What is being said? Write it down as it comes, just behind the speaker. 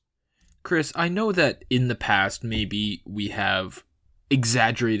Chris, I know that in the past maybe we have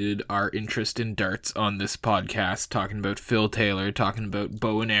exaggerated our interest in darts on this podcast, talking about Phil Taylor, talking about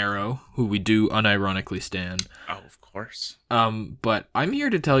bow and arrow, who we do unironically stan. Oh, of course. But I'm here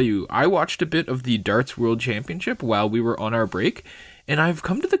to tell you, I watched a bit of the Darts World Championship while we were on our break, and I've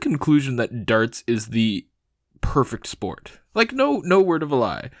come to the conclusion that darts is the perfect sport. Like, no word of a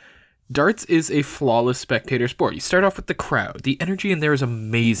lie. Darts is a flawless spectator sport. You start off with the crowd. The energy in there is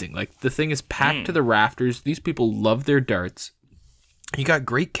amazing. Like, the thing is packed to the rafters. These people love their darts. You got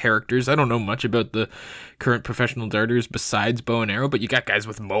great characters. I don't know much about the current professional darters besides bow and arrow, but you got guys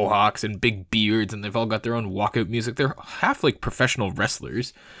with mohawks and big beards, and they've all got their own walkout music. They're half like professional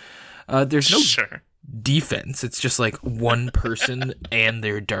wrestlers. There's no defense. It's just like one person and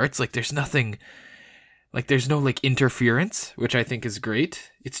their darts. Like, there's nothing... Like, there's no, like, interference, which I think is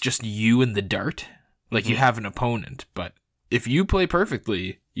great. It's just you and the dart. Like, you have an opponent, but if you play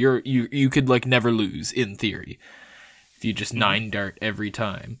perfectly, you could, like, never lose, in theory. If you just 9-dart every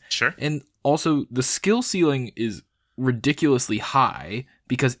time. Sure. And also, the skill ceiling is ridiculously high,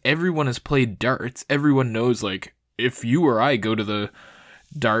 because everyone has played darts. Everyone knows, like, if you or I go to the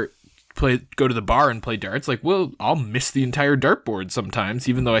bar and play darts, like, well, I'll miss the entire dartboard sometimes,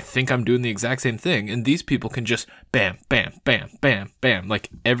 even though I think I'm doing the exact same thing. And these people can just bam, bam, bam, bam, bam, like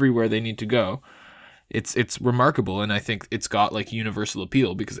everywhere they need to go. It's remarkable, and I think it's got like universal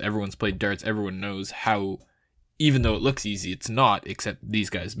appeal because everyone's played darts. Everyone knows how, even though it looks easy, it's not, except these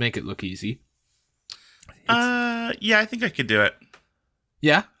guys make it look easy. Yeah, I think I could do it.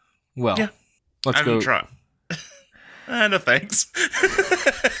 Yeah? Well, yeah. Let's go. Try. No thanks.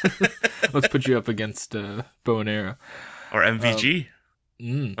 Let's put you up against bow and arrow. Or MVG.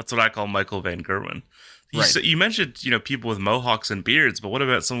 That's what I call Michael Van Gerwen. You mentioned, people with mohawks and beards, but what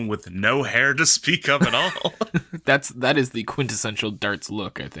about someone with no hair to speak of at all? That is the quintessential darts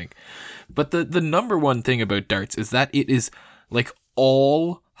look, I think. But the number one thing about darts is that it is like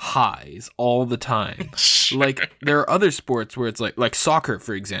all highs all the time. Sure. Like, there are other sports where it's like soccer,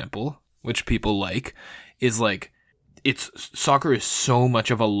 for example, which people like, is like, soccer is so much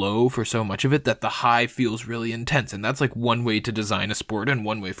of a low for so much of it that the high feels really intense. And that's like one way to design a sport and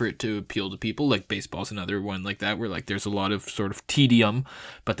one way for it to appeal to people. Like, baseball's another one like that, where like there's a lot of sort of tedium,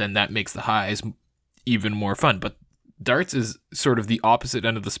 but then that makes the highs even more fun. But darts is sort of the opposite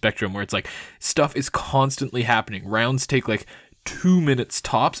end of the spectrum, where it's like stuff is constantly happening. Rounds take like 2 minutes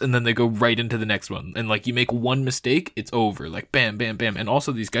tops, and then they go right into the next one. And like, you make one mistake, it's over. Like, bam, bam, bam. And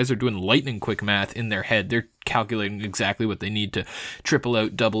also, these guys are doing lightning quick math in their head. They're calculating exactly what they need to triple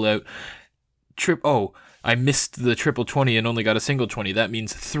out, double out, I missed the triple 20 and only got a single 20. That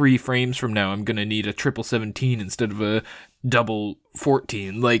means 3 frames from now I'm gonna need a triple 17 instead of a double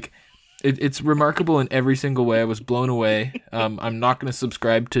 14. Like, it's remarkable in every single way. I was blown away. I'm not gonna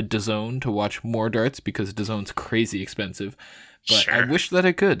subscribe to DAZN to watch more darts because DAZN's crazy expensive. But sure. I wish that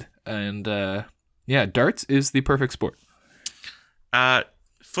I could. And yeah, darts is the perfect sport.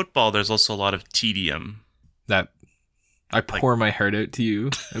 Football, there's also a lot of tedium. That I pour my heart out to you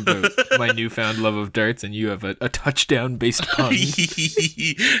about my newfound love of darts, and you have a touchdown-based pun.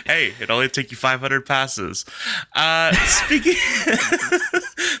 Hey, it only take you 500 passes.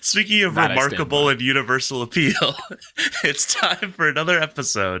 Speaking of remarkable and universal appeal, it's time for another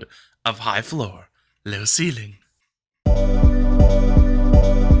episode of High Floor, Low Ceiling.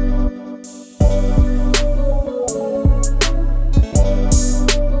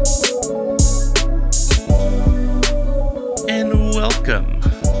 Welcome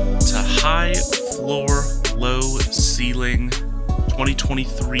to High Floor, Low Ceiling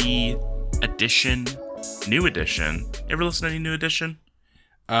 2023 edition, new edition. You ever listen to any new edition?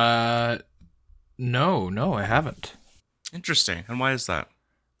 No, I haven't. Interesting. And why is that?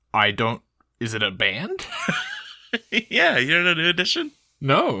 Is it a band? Yeah, you don't know New Edition?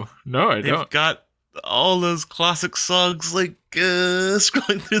 No, I don't. They've got all those classic songs, like,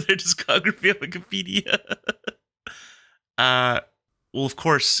 scrolling through their discography on Wikipedia. Well, of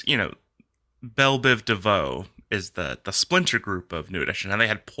course, Belle Biv DeVoe is the splinter group of New Edition, and they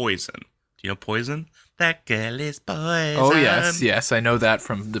had Poison. Do you know Poison? That girl is poison. Oh, yes, I know that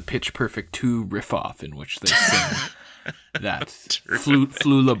from the Pitch Perfect 2 riff-off in which they sing that.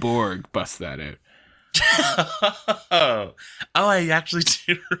 Flula Borg busts that out. Oh, I actually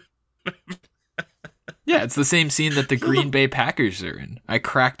do remember. Yeah, it's the same scene that the Green Bay Packers are in. I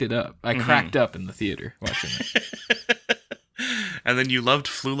cracked it up. I cracked up in the theater watching it. And then you loved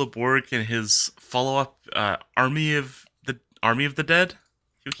Flula Borg and his follow-up, Army of the Dead?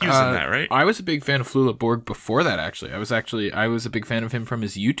 He was in that, right? I was a big fan of Flula Borg before that, actually. I was a big fan of him from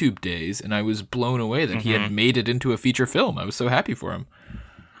his YouTube days, and I was blown away that he had made it into a feature film. I was so happy for him.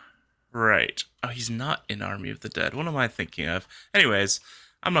 Right. Oh, he's not in Army of the Dead. What am I thinking of? Anyways,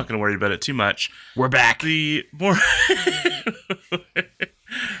 I'm not going to worry about it too much. We're back. The more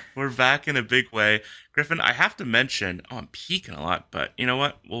we're back in a big way. Griffin, I have to mention, I'm peeking a lot, but you know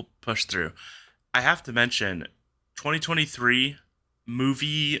what? We'll push through. I have to mention 2023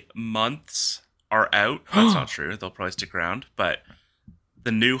 movie months are out. That's not true. They'll probably stick around, but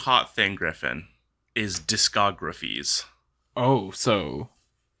the new hot thing, Griffin, is discographies. Oh, so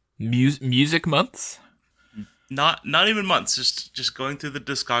music months? Not even months, just going through the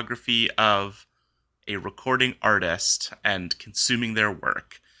discography of a recording artist and consuming their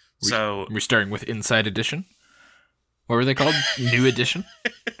work. So we're starting with Inside Edition. What were they called? New Edition?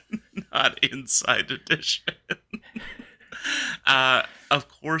 Not Inside Edition. Of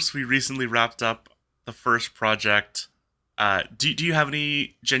course, we recently wrapped up the first project. Do you have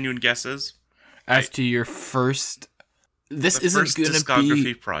any genuine guesses as to your first? This isn't going to discography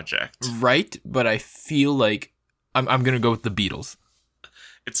be project, right? But I feel like I'm going to go with the Beatles.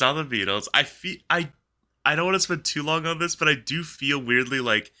 It's not the Beatles. I don't want to spend too long on this, but I do feel weirdly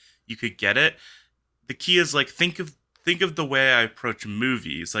like you could get it. The key is like think of the way I approach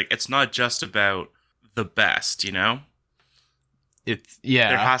movies. Like it's not just about the best, you know? It's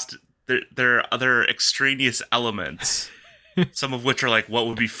there are other extraneous elements, some of which are like what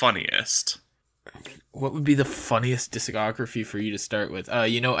would be funniest. What would be the funniest discography for you to start with?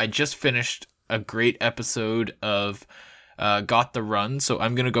 I just finished a great episode of Got the Run, so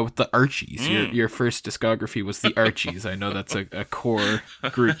I'm gonna go with the Archies. Your first discography was the Archies. I know that's a core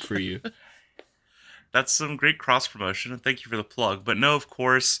group for you. That's some great cross promotion, and thank you for the plug. But no, of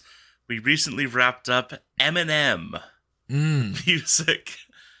course, we recently wrapped up Eminem. Music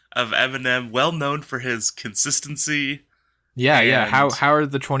of Eminem, well known for his consistency. Yeah. How are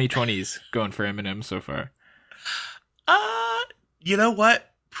the 2020s going for Eminem so far? You know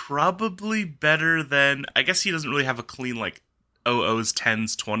what? Probably better than, I guess he doesn't really have a clean like 00s,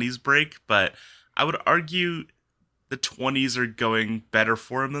 10s, 20s break, but I would argue the 20s are going better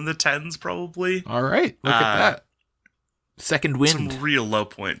for him than the 10s probably. All right, look at that. Second wind. Some real low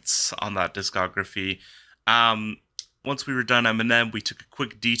points on that discography. Once we were done Eminem, we took a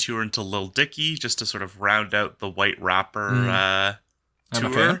quick detour into Lil Dicky just to sort of round out the white rapper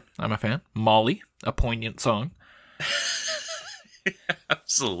tour. I'm a fan. Molly, a poignant song.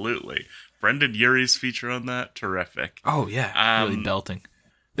 Absolutely. Brendan Urie's feature on that, terrific. Oh yeah, really belting.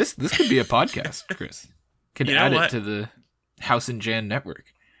 This could be a podcast, Chris. Could add it to the House and Jan network.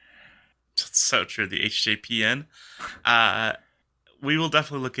 That's so true. The HJPN. We will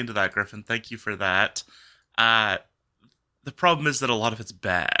definitely look into that, Griffin. Thank you for that. The problem is that a lot of it's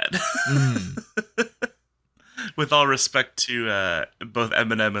bad. With all respect to both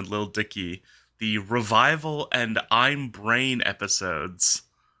Eminem and Lil Dicky, the Revival and I'm Brain episodes,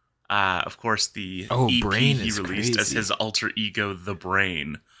 of course, the EP Brain he is released crazy. as his alter ego, The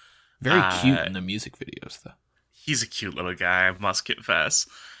Brain. Very cute in the music videos, though. He's a cute little guy, I must confess.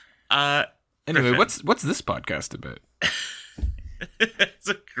 Anyway, Griffin. what's this podcast about? It's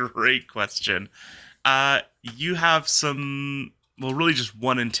a great question. You have really just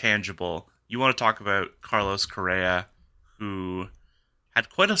one intangible. You want to talk about Carlos Correa, who had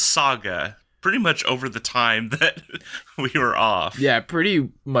quite a saga pretty much over the time that we were off. Yeah, pretty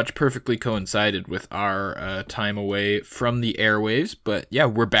much perfectly coincided with our time away from the airwaves. But yeah,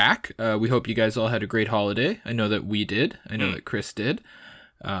 we're back. We hope you guys all had a great holiday. I know that we did. I know that Chris did.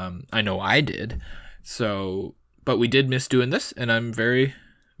 I know I did. But we did miss doing this, and I'm very,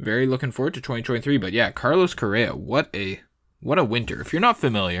 very looking forward to 2023. But yeah, Carlos Correa, what a winter. If you're not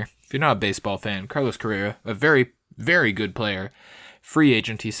familiar, if you're not a baseball fan, Carlos Correa, a very, very good player. Free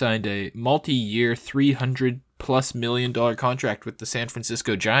agent, he signed a multi-year $300+ million contract with the San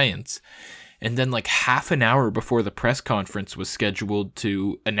Francisco Giants. And then like half an hour before the press conference was scheduled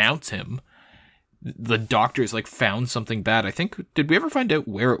to announce him, the doctors like found something bad. I think, did we ever find out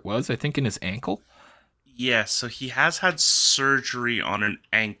where it was? I think in his ankle. Yeah, so he has had surgery on an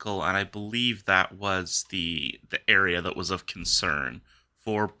ankle, and I believe that was the area that was of concern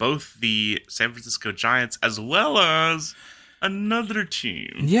for both the San Francisco Giants as well as another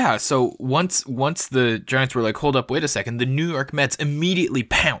team. Yeah, so once the Giants were like, hold up, wait a second, the New York Mets immediately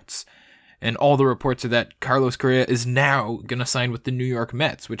pounce. And all the reports are that Carlos Correa is now going to sign with the New York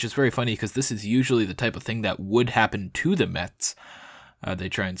Mets, which is very funny because this is usually the type of thing that would happen to the Mets. They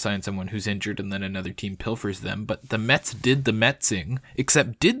try and sign someone who's injured and then another team pilfers them. But the Mets did the Metsing,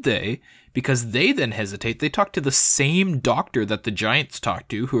 except did they? Because they then hesitate. They talk to the same doctor that the Giants talked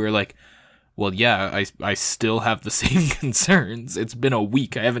to, who are like, well, yeah, I still have the same concerns. It's been a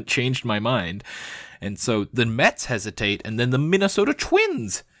week. I haven't changed my mind. And so the Mets hesitate, and then the Minnesota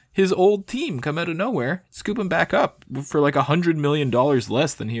Twins his old team come out of nowhere, scoop him back up for like $100 million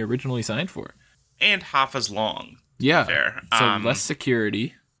less than he originally signed for. And half as long. Yeah. Fair. So less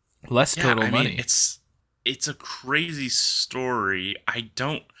security, less total money. Mean, it's a crazy story. I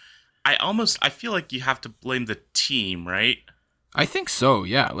feel like you have to blame the team, right? I think so,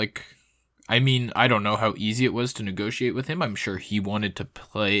 yeah. Like, I mean, I don't know how easy it was to negotiate with him. I'm sure he wanted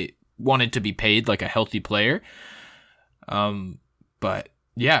to be paid like a healthy player. But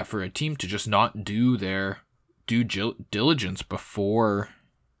yeah, for a team to just not do their due diligence before,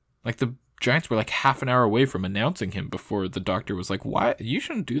 like, the Giants were like half an hour away from announcing him before the doctor was like, "Why? You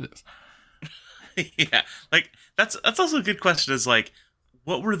shouldn't do this." Yeah, like that's also a good question. Is like,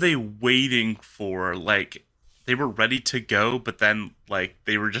 what were they waiting for? Like, they were ready to go, but then like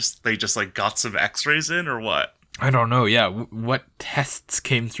they just like got some X-rays in, or what? I don't know. Yeah, what tests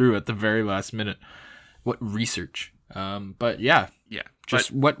came through at the very last minute? What research? But yeah.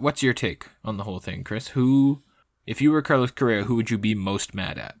 Just what's your take on the whole thing, Chris? Who, if you were Carlos Correa, who would you be most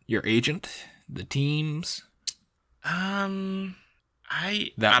mad at? Your agent, the teams? One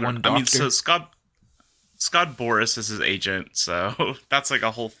doctor? I mean, so Scott Boras is his agent, so that's like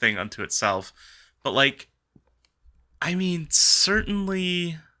a whole thing unto itself. But like, I mean,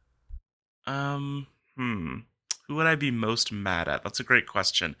 certainly, who would I be most mad at? That's a great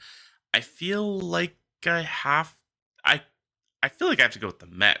question. I feel like I feel like I have to go with the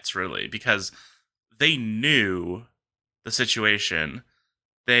Mets, really, because they knew the situation.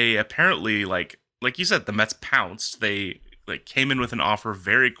 They apparently, like you said, the Mets pounced. They like came in with an offer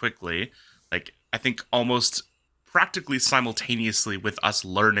very quickly. Like, I think almost practically simultaneously with us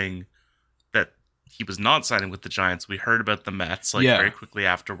learning that he was not signing with the Giants, we heard about the Mets very quickly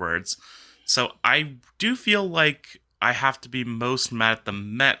afterwards. So I do feel like I have to be most mad at the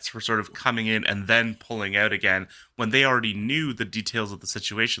Mets for sort of coming in and then pulling out again when they already knew the details of the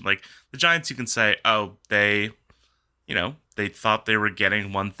situation. Like, the Giants, you can say, oh, they thought they were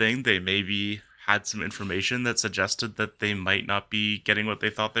getting one thing. They maybe had some information that suggested that they might not be getting what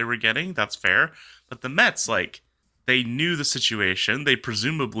they thought they were getting. That's fair. But the Mets, like, they knew the situation. They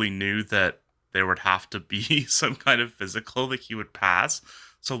presumably knew that there would have to be some kind of physical that he would pass.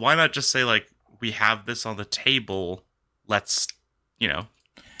 So why not just say, like, we have this on the table, let's,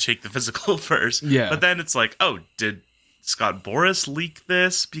 take the physical first. Yeah. But then it's like, oh, did Scott Boras leak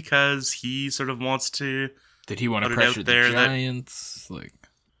this because he sort of wants to... Did he want to pressure the Giants?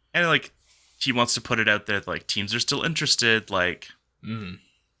 And he wants to put it out there that, like, teams are still interested. Like,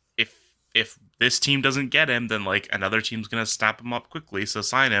 if this team doesn't get him, then, like, another team's going to snap him up quickly, so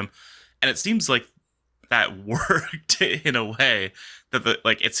sign him. And it seems like that worked in a way that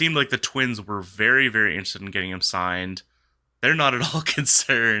it seemed like the Twins were very, very interested in getting him signed. They're not at all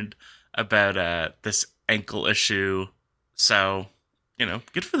concerned about this ankle issue. So,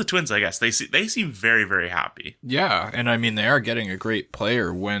 good for the Twins, I guess. They seem very, very happy. Yeah, and I mean, they are getting a great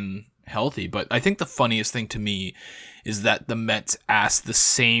player when healthy, but I think the funniest thing to me is that the Mets asked the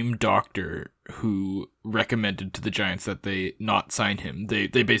same doctor who recommended to the Giants that they not sign him. They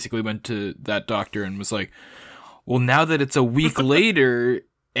basically went to that doctor and was like, well, now that it's a week later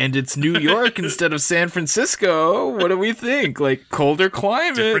and it's New York instead of San Francisco, what do we think? Like, colder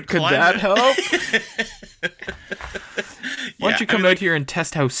climate, could that help? Why don't you come out here and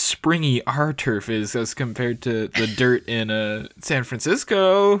test how springy our turf is as compared to the dirt in San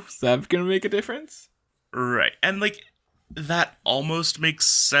Francisco? Is that going to make a difference? Right. And, that almost makes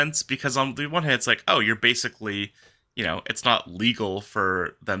sense because on the one hand, it's like, oh, you're basically, it's not legal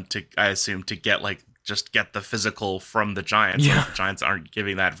for them to, I assume, to get, just get the physical from the Giants. Yeah. The Giants aren't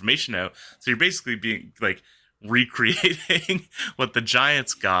giving that information out. So you're basically being, recreating what the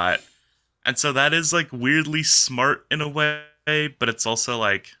Giants got. And so that is, weirdly smart in a way, but it's also,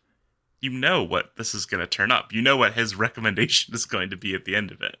 what this is going to turn up. You know what his recommendation is going to be at the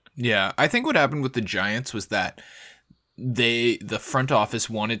end of it. Yeah, I think what happened with the Giants was that the front office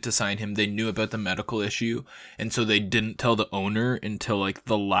wanted to sign him. They knew about the medical issue, and so they didn't tell the owner until,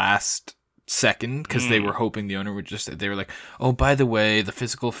 the last second, because they were hoping the owner would they were like, oh, by the way, the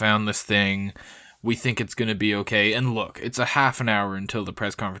physical found this thing. We think it's going to be okay. And look, it's a half an hour until the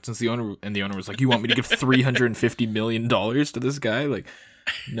press conference. And the owner was like, you want me to give $350 million to this guy?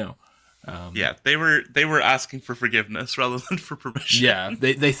 No. Yeah, they were asking for forgiveness rather than for permission. Yeah,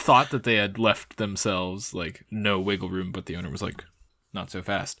 they thought that they had left themselves, no wiggle room. But the owner was like, not so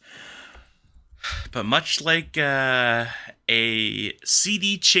fast. But much like a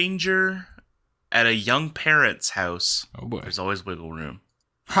CD changer at a young parent's house, oh boy, there's always wiggle room.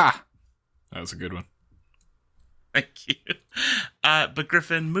 Ha! That was a good one. Thank you. But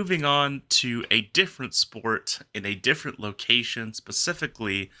Griffin, moving on to a different sport in a different location,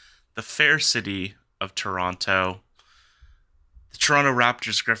 specifically the fair city of Toronto. The Toronto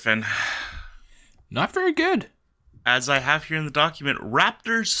Raptors, Griffin. Not very good. As I have here in the document,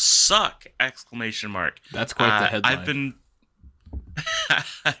 Raptors suck! Exclamation mark. That's quite the headline.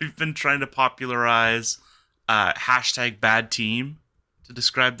 I've been trying to popularize hashtag bad team to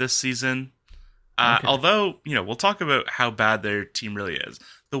describe this season. Okay. Although, we'll talk about how bad their team really is.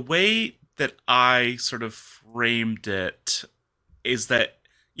 The way that I sort of framed it is that,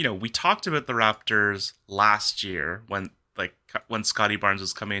 we talked about the Raptors last year when Scottie Barnes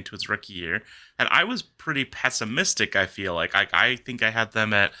was coming into his rookie year, and I was pretty pessimistic, I feel like. I think I had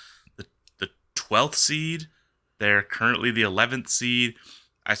them at the 12th seed. They're currently the 11th seed.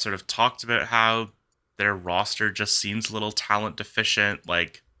 I sort of talked about how their roster just seems a little talent deficient.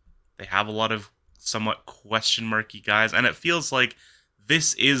 Like, they have a lot of somewhat question marky guys, and it feels like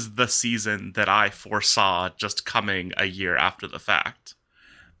this is the season that I foresaw just coming a year after the fact.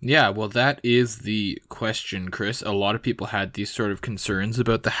 Yeah, well, that is the question, Chris. A lot of people had these sort of concerns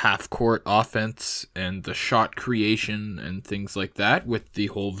about the half-court offense and the shot creation and things like that with the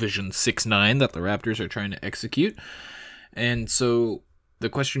whole Vision 6-9 that the Raptors are trying to execute. And so the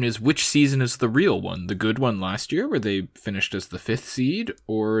question is, which season is the real one? The good one last year where they finished as the 5th seed,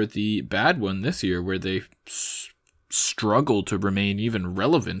 or the bad one this year where they struggle to remain even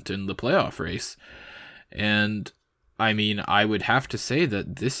relevant in the playoff race? And I mean, I would have to say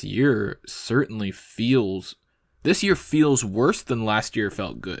that this year feels worse than last year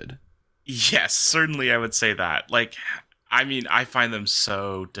felt good. Yes, certainly I would say that. Like, I mean, I find them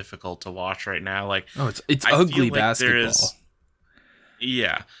so difficult to watch right now. Like, it's ugly basketball.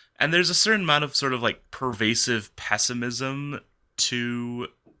 Yeah. And there's a certain amount of sort of like pervasive pessimism to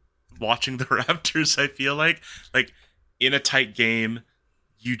watching the Raptors, I feel like. Like, in a tight game,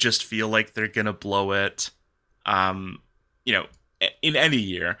 you just feel like they're going to blow it. In any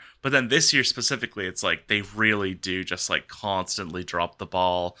year, but then this year specifically, it's like they really do just like constantly drop the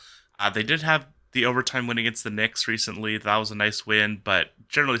ball. They did have the overtime win against the Knicks recently. That was a nice win, but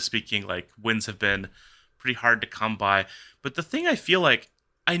generally speaking, like, wins have been pretty hard to come by. But the thing I feel like,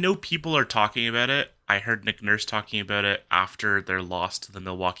 I know people are talking about it. I heard Nick Nurse talking about it after their loss to the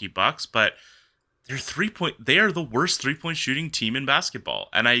Milwaukee Bucks, but they are the worst 3-point shooting team in basketball.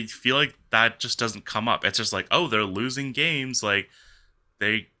 And I feel like that just doesn't come up. It's just like, oh, they're losing games. Like,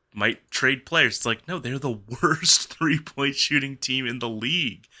 they might trade players. It's like, no, they're the worst 3-point shooting team in the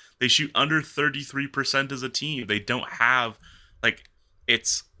league. They shoot under 33% as a team. They don't have, like,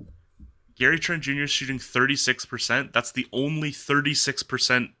 it's Gary Trent Jr. is shooting 36%. That's the only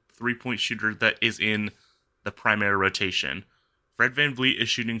 36% 3-point shooter that is in the primary rotation. Fred VanVleet is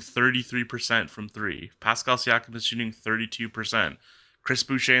shooting 33% from 3. Pascal Siakam is shooting 32%. Chris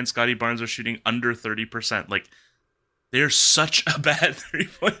Boucher and Scottie Barnes are shooting under 30%. Like, they're such a bad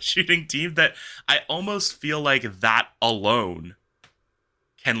 3-point shooting team that I almost feel like that alone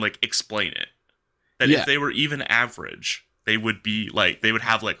can, like, explain it. That if they were even average, they would be, like, they would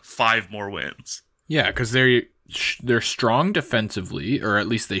have, like, 5 more wins. Yeah, because they're strong defensively, or at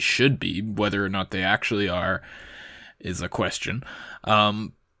least they should be. Whether or not they actually are is a question. They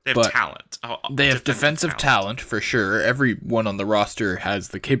have talent. They have defensive talent for sure. Everyone on the roster has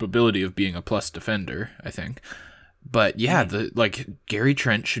the capability of being a plus defender, I think. But yeah, Gary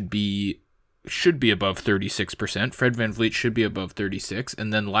Trent should be above 36%. Fred VanVleet should be above 36%.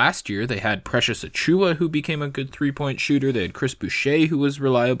 And then last year they had Precious Achiuwa, who became a good 3-point shooter. They had Chris Boucher, who was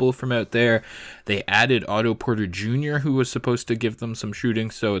reliable from out there. They added Otto Porter Jr., who was supposed to give them some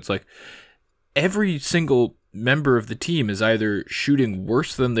shooting. So it's like every single member of the team is either shooting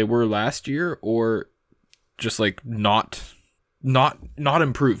worse than they were last year or just like not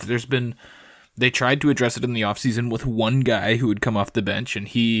improved. They tried to address it in the offseason with one guy who would come off the bench, and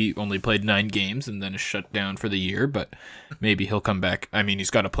he only played 9 games and then is shut down for the year, but maybe he'll come back. I mean, he's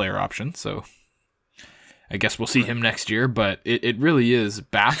got a player option, so I guess we'll see him next year, but it really is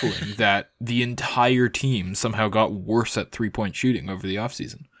baffling that the entire team somehow got worse at 3-point shooting over the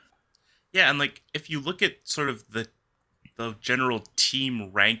offseason. Yeah, and like if you look at sort of the general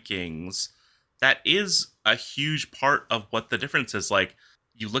team rankings, that is a huge part of what the difference is. Like,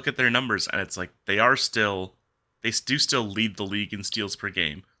 you look at their numbers and it's like they do still lead the league in steals per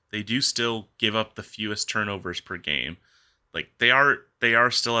game. They do still give up the fewest turnovers per game. Like, they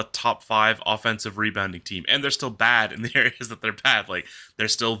are still a top 5 offensive rebounding team, and they're still bad in the areas that they're bad. Like, they're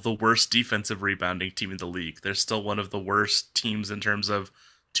still the worst defensive rebounding team in the league. They're still one of the worst teams in terms of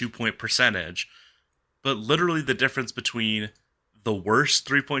 2-point percentage. But literally the difference between the worst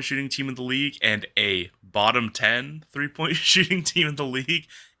 3-point shooting team in the league and a bottom 10 3-point shooting team in the league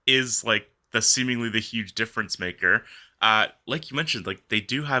is like seemingly the huge difference maker. Like you mentioned, like they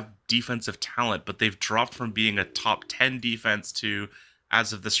do have defensive talent, but they've dropped from being a top 10 defense to,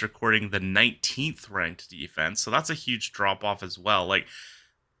 as of this recording, the 19th ranked defense. So that's a huge drop off as well. Like,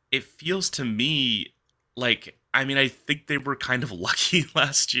 it feels to me like, I mean, I think they were kind of lucky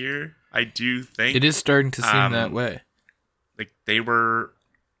last year. I do think it is starting to seem that way. Like they were,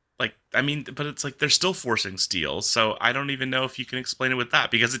 like, I mean, but it's like they're still forcing steals. So I don't even know if you can explain it with that,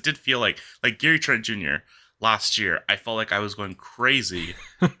 because it did feel like Gary Trent Jr. last year, I felt like I was going crazy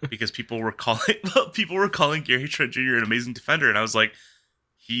because people were calling Gary Trent Jr. an amazing defender, and I was like,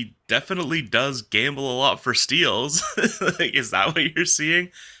 he definitely does gamble a lot for steals. Like, is that what you're seeing?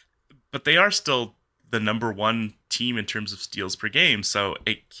 But they are still the number one team in terms of steals per game, so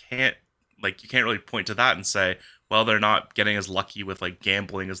it can't, like, you can't really point to that and say, well, they're not getting as lucky with like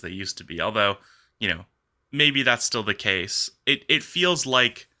gambling as they used to be. Although, you know, maybe that's still the case. It feels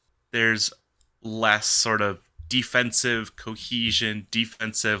like there's less sort of defensive cohesion,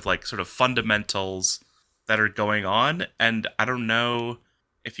 defensive like sort of fundamentals that are going on, and I don't know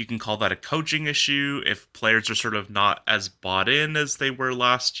if you can call that a coaching issue, if players are sort of not as bought in as they were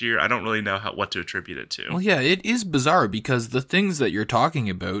last year. I don't really know what to attribute it to. Well, yeah, it is bizarre because the things that you're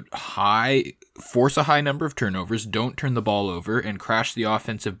talking about, force a high number of turnovers, don't turn the ball over, and crash the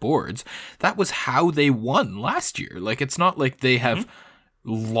offensive boards, that was how they won last year. Like, it's not like they have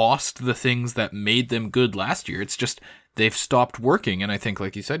lost the things that made them good last year. It's just they've stopped working, and I think,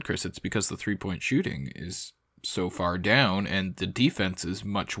 like you said, Chris, it's because the three-point shooting is so far down and the defense is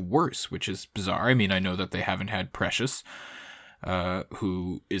much worse, which is bizarre. I mean, I know that they haven't had Precious,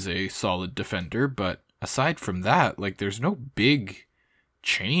 who is a solid defender, but aside from that, like, there's no big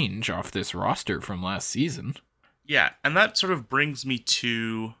change off this roster from last season. Yeah, and that sort of brings me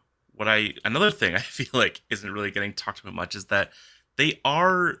to another thing I feel like isn't really getting talked about much, is that they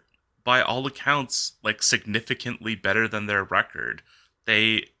are, by all accounts, like significantly better than their record.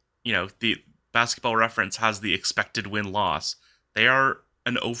 They, you know, the Basketball Reference has the expected win-loss. They are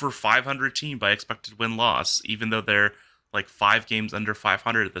an over 500 team by expected win-loss, even though they're like 5 games under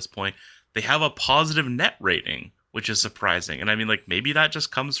 500 at this point. They have a positive net rating, which is surprising. And I mean, like, maybe that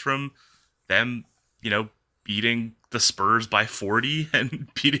just comes from them, you know, beating the Spurs by 40 and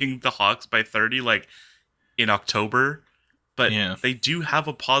beating the Hawks by 30, like, in October. But yeah, they do have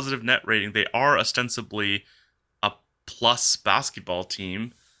a positive net rating. They are ostensibly a plus basketball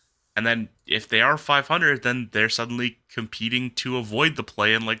team. And then if they are 500, then they're suddenly competing to avoid the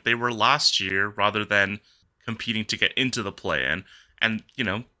play-in like they were last year, rather than competing to get into the play-in. And, you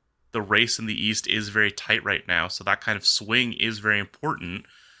know, the race in the East is very tight right now, so that kind of swing is very important.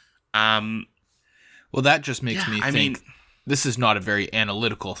 Well, that just makes me think, this is not a very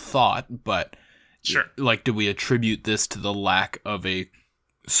analytical thought, but sure, like, do we attribute this to the lack of a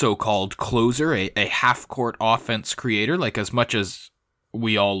so-called closer, a half-court offense creator? Like, as much as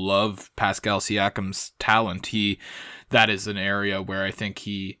we all love Pascal Siakam's talent, that is an area where I think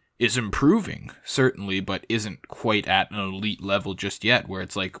he is improving, certainly, but isn't quite at an elite level just yet, where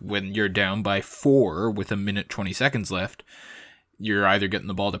it's like when you're down by 4 with 1:20 left, you're either getting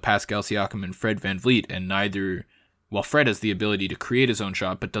the ball to Pascal Siakam and Fred VanVleet, and Fred has the ability to create his own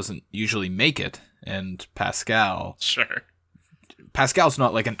shot, but doesn't usually make it, and Pascal's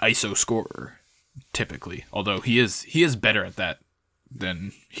not like an ISO scorer, typically, although he is better at that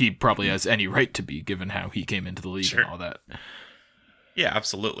than he probably has any right to be, given how he came into the league and all that. Yeah,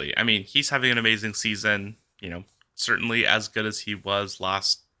 absolutely. I mean, he's having an amazing season, you know, certainly as good as he was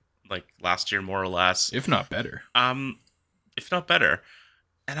last year, more or less. If not better. And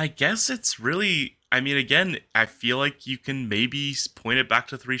I guess it's really, I mean, again, I feel like you can maybe point it back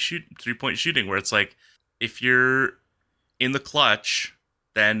to 3-point shooting, where it's like, if you're in the clutch,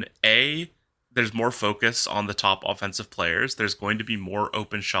 then there's more focus on the top offensive players. There's going to be more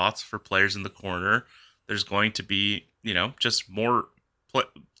open shots for players in the corner. There's going to be, you know, just more.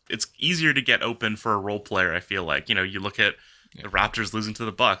 It's easier to get open for a role player, I feel like. You know, you look at the Raptors losing to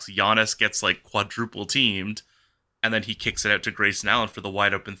the Bucks. Giannis gets like quadruple teamed, and then he kicks it out to Grayson Allen for the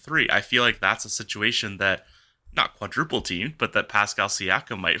wide open 3. I feel like that's a situation that, not quadruple teamed, but that Pascal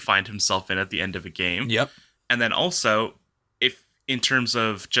Siakam might find himself in at the end of a game. Yep. And then also, if in terms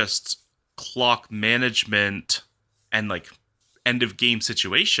of just clock management and like end of game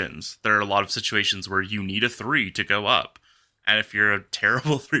situations, there are a lot of situations where you need a 3 to go up. And if you're a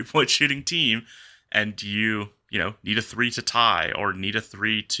terrible 3-point shooting team and you need a 3 to tie or need a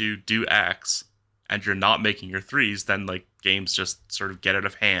 3 to do X, and you're not making your 3s, then like games just sort of get out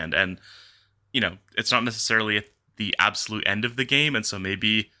of hand. And, you know, it's not necessarily the absolute end of the game, and so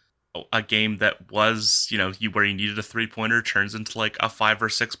maybe a game that was, where you needed a 3-pointer turns into like a 5 or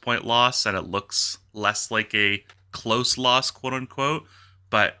 6 point loss, and it looks less like a close loss, quote unquote.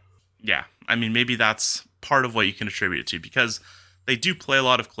 But yeah, I mean, maybe that's part of what you can attribute it to, because they do play a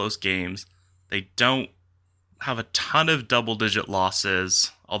lot of close games. They don't have a ton of double-digit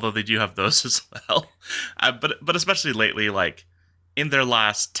losses, although they do have those as well. But especially lately, like in their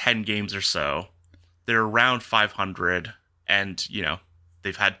last 10 games or so, they're around 500, and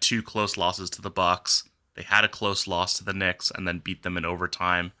they've had 2 close losses to the Bucks. They had a close loss to the Knicks and then beat them in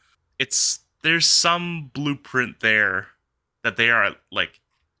overtime. There's some blueprint there that they are like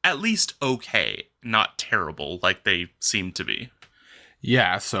at least okay, not terrible like they seem to be.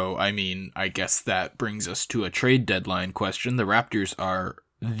 Yeah, so I mean, I guess that brings us to a trade deadline question. The Raptors are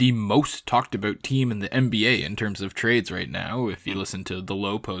the most talked about team in the NBA in terms of trades right now. If you listen to the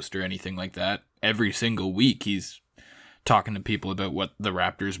Low Post or anything like that, every single week he's talking to people about what the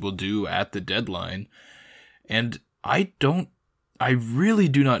Raptors will do at the deadline. And I really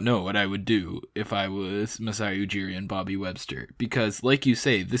do not know what I would do if I was Masai Ujiri and Bobby Webster. Because, like you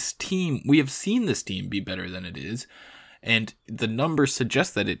say, this team, we have seen this team be better than it is. And the numbers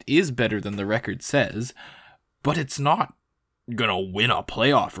suggest that it is better than the record says. But it's not gonna win a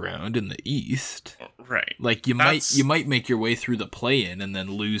playoff round in the East. Right. Like, you might make your way through the play-in and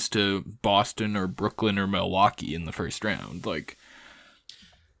then lose to Boston or Brooklyn or Milwaukee in the first round. Like,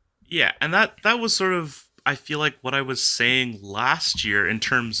 yeah, and that was sort of, I feel like, what I was saying last year in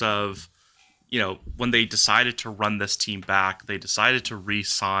terms of, when they decided to run this team back, they decided to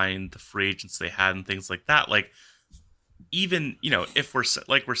re-sign the free agents they had and things like that. Like, even, if we're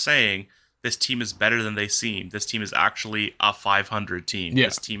saying this team is better than they seem, this team is actually a 500 team. Yeah.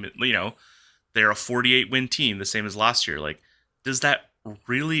 This team, they're a 48-win team, the same as last year. Like, does that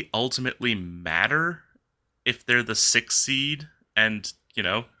really ultimately matter if they're the 6th seed and,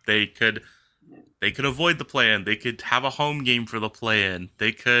 they could avoid the play-in. They could have a home game for the play-in.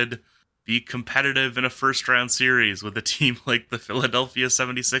 They could be competitive in a first-round series with a team like the Philadelphia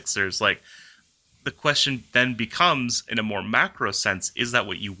 76ers. Like, the question then becomes, in a more macro sense, is that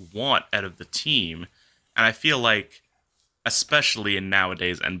what you want out of the team? And I feel like, especially in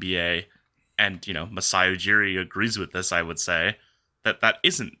nowadays NBA, and, Masai Ujiri agrees with this, I would say,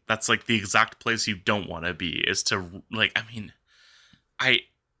 that's like the exact place you don't want to be, is to, like, I mean, I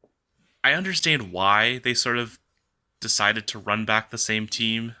understand why they sort of decided to run back the same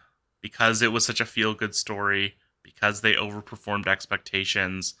team, because it was such a feel-good story, because they overperformed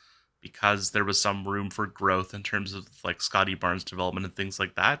expectations, because there was some room for growth in terms of like Scotty Barnes' development and things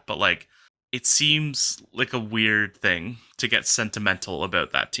like that. But like, it seems like a weird thing to get sentimental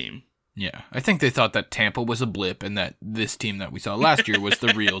about that team. yeah, I think they thought that Tampa was a blip and that this team that we saw last year was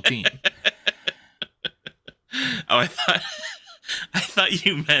the real team. Oh, I thought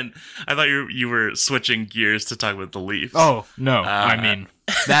you were switching gears to talk about the Leafs. Oh, no. I mean,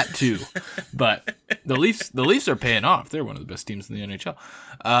 that too. But the Leafs are paying off. They're one of the best teams in the NHL.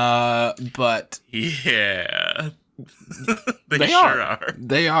 But yeah. they sure are.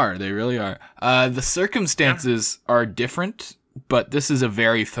 They are. They really are. The circumstances are different, but this is a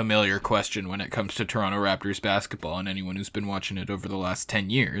very familiar question when it comes to Toronto Raptors basketball, and anyone who's been watching it over the last 10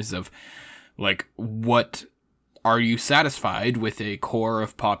 years of, like, what are you satisfied with a core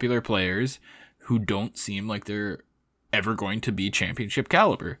of popular players who don't seem like they're ever going to be championship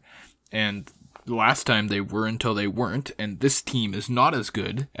caliber? And last time they were until they weren't, and this team is not as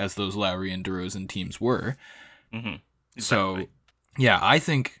good as those Lowry and DeRozan teams were. Mm-hmm. Exactly. So, yeah, I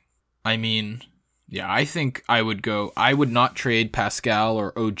think I would not trade Pascal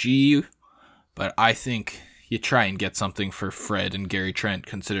or OG, but I think you try and get something for Fred and Gary Trent,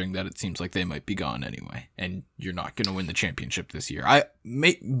 considering that it seems like they might be gone anyway, and you're not going to win the championship this year.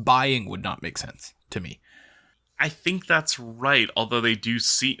 Buying would not make sense to me. I think that's right, although they do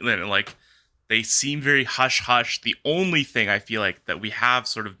seem like they seem very hush-hush. The only thing I feel like that we have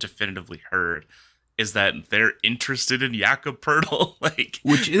sort of definitively heard is that they're interested in Jakob Poeltl.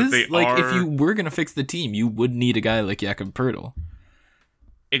 Which is, if you were going to fix the team, you would need a guy like Jakob Poeltl.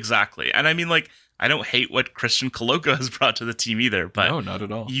 Exactly. And I mean, like, I don't hate what Christian Koloko has brought to the team either, but no, not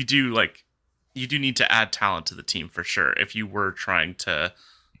at all. You do need to add talent to the team for sure if you were trying to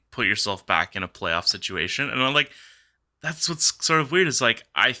put yourself back in a playoff situation. And I'm like, that's what's sort of weird is, like,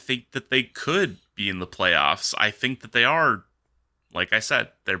 I think that they could be in the playoffs. I think that they are, like I said,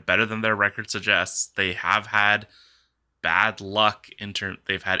 they're better than their record suggests. They have had bad luck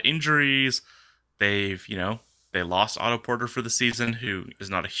they've had injuries. They've, they lost Otto Porter for the season, who is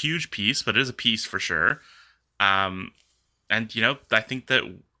not a huge piece, but is a piece for sure. And, I think that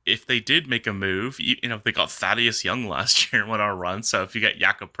if they did make a move, they got Thaddeus Young last year and went on a run. So if you get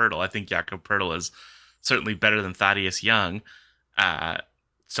Jakob Pertl, I think Jakob Pertl is certainly better than Thaddeus Young.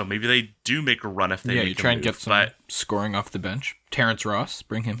 So maybe they do make a run if they make a move. Yeah, you try and get some scoring off the bench. Terrence Ross,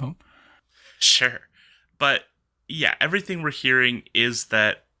 bring him home. Sure. But yeah, everything we're hearing is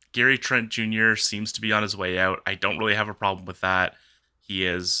that Gary Trent Jr. seems to be on his way out. I don't really have a problem with that. He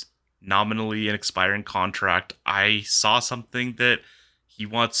is nominally an expiring contract. I saw something that he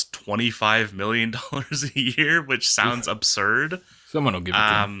wants $25 million a year, which sounds absurd. Someone will give it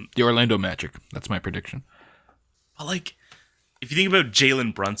to him. The Orlando Magic. That's my prediction. But, like, if you think about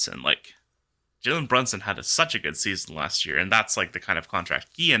Jalen Brunson, Jalen Brunson had such a good season last year, and that's, like, the kind of contract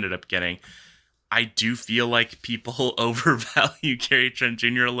he ended up getting. I do feel like people overvalue Gary Trent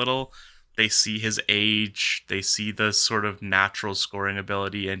Jr. a little. They see his age, they see the sort of natural scoring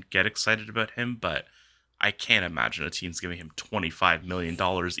ability and get excited about him, but I can't imagine a team's giving him $25 million,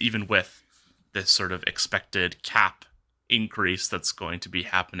 even with this sort of expected cap increase that's going to be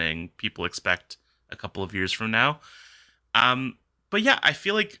happening, people expect a couple of years from now. But yeah, I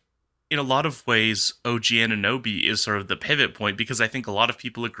feel like in a lot of ways, OG Anunoby is sort of the pivot point, because I think a lot of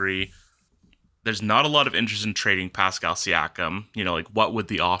people agree there's not a lot of interest in trading Pascal Siakam. What would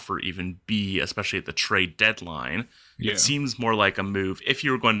the offer even be, especially at the trade deadline? Yeah. It seems more like a move, if you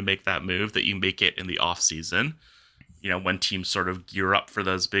were going to make that move, that you make it in the offseason, when teams sort of gear up for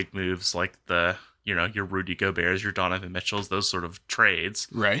those big moves, like your Rudy Goberts, your Donovan Mitchells, those sort of trades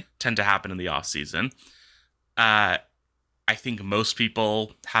tend to happen in the offseason. I think most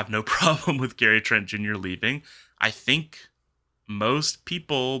people have no problem with Gary Trent Jr. leaving. I think most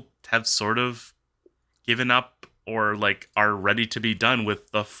people have sort of given up or are ready to be done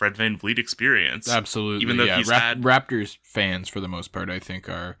with the Fred VanVleet experience. Absolutely. Even though he's Raptors fans, for the most part, I think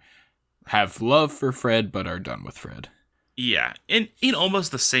have love for Fred, but are done with Fred. Yeah. In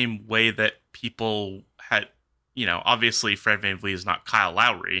almost the same way that people had, obviously Fred VanVleet is not Kyle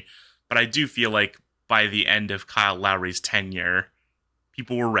Lowry, but I do feel like by the end of Kyle Lowry's tenure,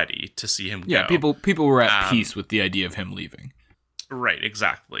 people were ready to see him go. Yeah, people were at peace with the idea of him leaving. Right,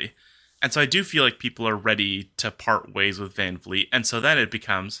 exactly. And so I do feel like people are ready to part ways with VanVleet. And so then it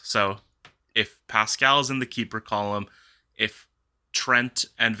becomes, so if Pascal is in the keeper column, if Trent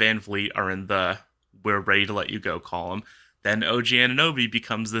and VanVleet are in the we're ready to let you go column, then OG Anunoby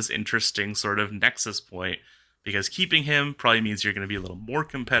becomes this interesting sort of nexus point, because keeping him probably means you're going to be a little more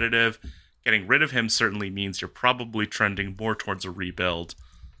competitive. Getting rid of him certainly means you're probably trending more towards a rebuild.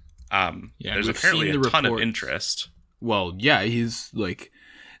 There's apparently a ton of interest. Well, yeah, he's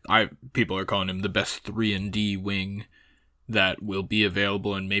people are calling him the best 3-and-D wing that will be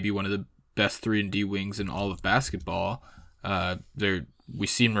available, and maybe one of the best 3-and-D wings in all of basketball. We've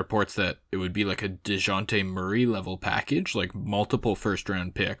seen reports that it would be like a DeJounte Murray level package, like multiple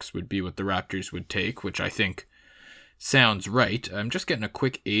first-round picks would be what the Raptors would take, which I think sounds right. I'm just getting a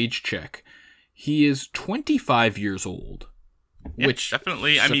quick age check. He is 25 years old, which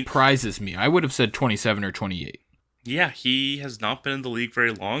definitely surprises me. I would have said 27 or 28. Yeah, he has not been in the league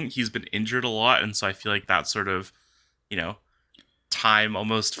very long. He's been injured a lot, and so I feel like that sort of, time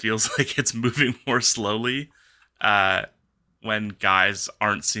almost feels like it's moving more slowly when guys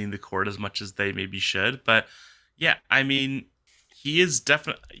aren't seeing the court as much as they maybe should. But yeah, he is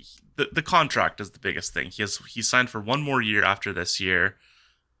definitely the contract is the biggest thing. He signed for one more year after this year,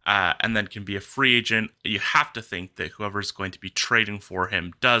 and then can be a free agent. You have to think that whoever's going to be trading for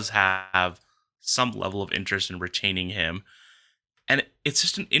him does have some level of interest in retaining him. And it's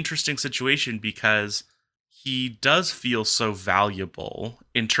just an interesting situation because he does feel so valuable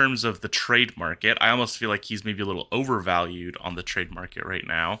in terms of the trade market. I almost feel like he's maybe a little overvalued on the trade market right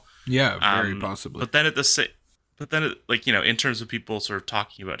now. Yeah, very possibly. But then in terms of people sort of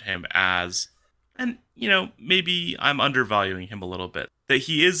talking about him as, and maybe I'm undervaluing him a little bit, that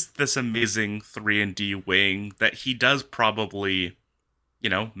he is this amazing 3-and-D wing, that he does probably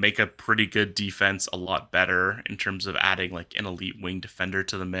make a pretty good defense a lot better in terms of adding an elite wing defender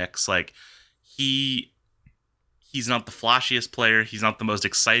to the mix. He's not the flashiest player. He's not the most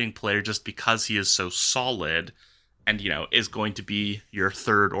exciting player, just because he is so solid and, is going to be your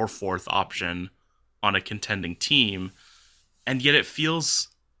third or fourth option on a contending team. And yet it feels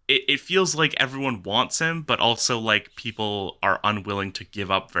like everyone wants him, but also like people are unwilling to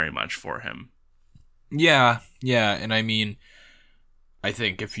give up very much for him. Yeah. And I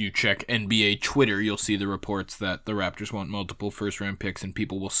think if you check NBA Twitter, you'll see the reports that the Raptors want multiple first-round picks, and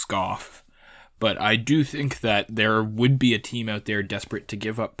people will scoff. But I do think that there would be a team out there desperate to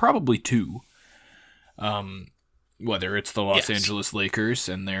give up probably two. Whether it's the Los Angeles Lakers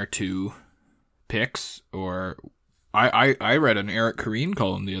and their 2 picks, or I read an Eric Kareen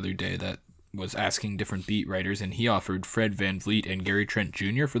column the other day that was asking different beat writers, and he offered Fred VanVleet and Gary Trent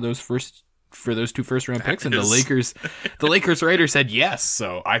Jr. for those two first round picks, and the Lakers writer said yes.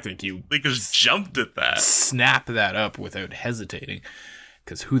 So I think you Lakers jumped at that. Snap that up without hesitating,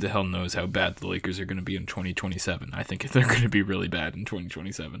 because who the hell knows how bad the Lakers are going to be in 2027. I think they're going to be really bad in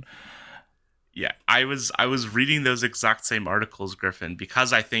 2027. Yeah, I was reading those exact same articles, Griffin,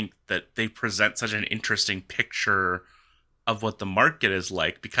 because I think that they present such an interesting picture of what the market is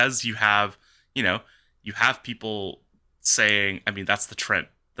like, because you have people saying, I mean, that's the Trent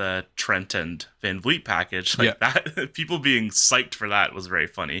and VanVleet package, like that. People being psyched for that was very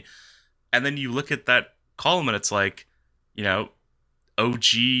funny. And then you look at that column and it's like, OG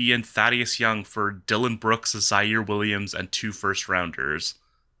and Thaddeus Young for Dylan Brooks, Zaire Williams, and 2 first rounders.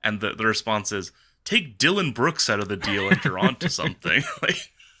 And the response is, take Dylan Brooks out of the deal and you're on to something.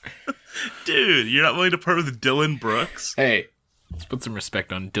 Like, dude, you're not willing to part with Dylan Brooks? Hey, let's put some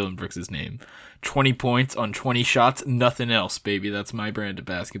respect on Dylan Brooks' name. 20 points on 20 shots, nothing else, baby. That's my brand of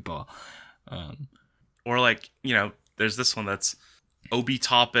basketball. Or like, there's this one that's Obi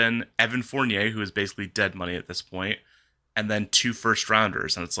Toppin, Evan Fournier, who is basically dead money at this point, and then 2 first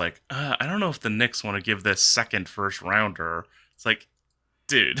rounders. And it's like, I don't know if the Knicks want to give this second first rounder. It's like,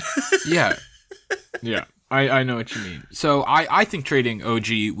 dude. Yeah. I know what you mean. So I think trading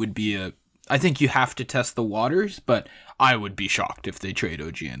OG would be I think you have to test the waters, but I would be shocked if they trade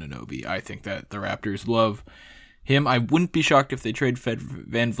OG Anunoby. I think that the Raptors love him. I wouldn't be shocked if they trade Fred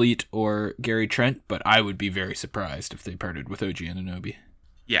VanVleet or Gary Trent, but I would be very surprised if they parted with OG Anunoby.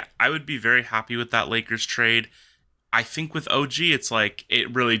 Yeah, I would be very happy with that Lakers trade. I think with OG, it's like,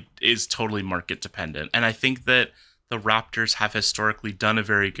 it really is totally market dependent. And I think that the Raptors have historically done a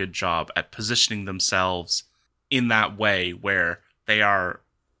very good job at positioning themselves in that way, where they are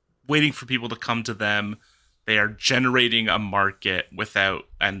waiting for people to come to them. They are generating a market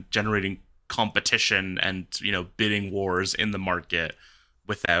and generating competition and, bidding wars in the market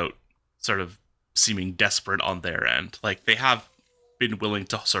without sort of seeming desperate on their end. Like, they have been willing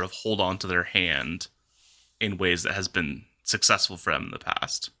to sort of hold on to their hand in ways that has been successful for them in the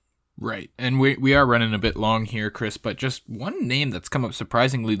past. Right. And we are running a bit long here, Chris, but just one name that's come up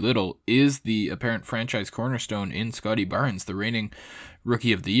surprisingly little is the apparent franchise cornerstone in Scottie Barnes, the reigning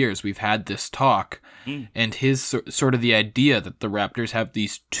Rookie of the Year. We've had this talk, and his sort of the idea that the Raptors have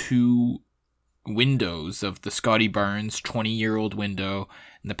these 2 windows of the Scottie Barnes 20-year-old window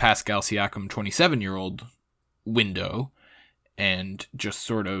and the Pascal Siakam 27-year-old window, and just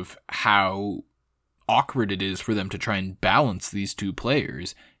sort of how awkward it is for them to try and balance these 2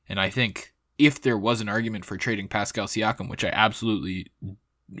 players. And I think if there was an argument for trading Pascal Siakam, which I absolutely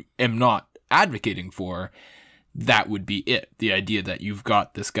am not advocating for, that would be it. The idea that you've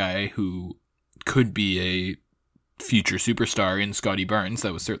got this guy who could be a future superstar in Scottie Barnes.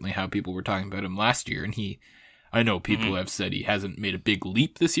 That was certainly how people were talking about him last year. And I know people have said he hasn't made a big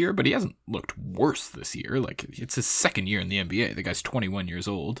leap this year, but he hasn't looked worse this year. Like, it's his second year in the NBA. The guy's 21 years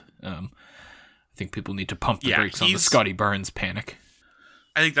old. I think people need to pump the brakes on the Scottie Barnes panic.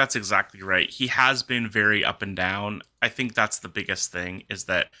 I think that's exactly right. He has been very up and down. I think that's the biggest thing, is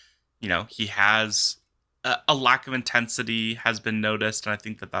that, he has a lack of intensity has been noticed. And I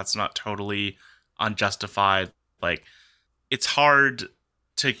think that that's not totally unjustified. Like, it's hard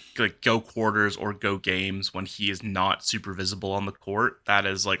to go quarters or go games when he is not super visible on the court. That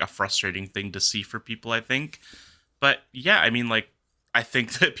is like a frustrating thing to see for people, I think. But yeah, I mean, like, I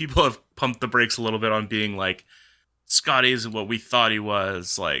think that people have pumped the brakes a little bit on being like, Scottie isn't what we thought he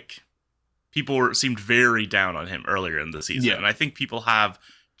was. Like, people seemed very down on him earlier in the season. Yeah. And I think people have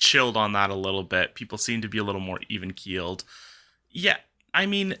chilled on that a little bit. People seem to be a little more even-keeled. Yeah, I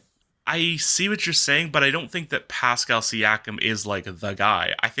mean, I see what you're saying, but I don't think that Pascal Siakam is like the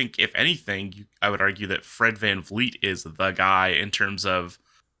guy. I think, if anything, I would argue that Fred VanVleet is the guy in terms of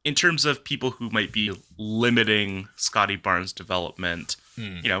people who might be limiting Scottie Barnes' development,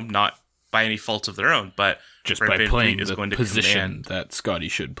 not by any fault of their own, but just Fred by playing the position that Scottie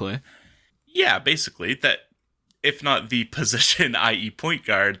should play. Yeah, basically, that if not the position, i.e. point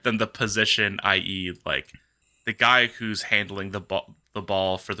guard, then the position, i.e. like the guy who's handling the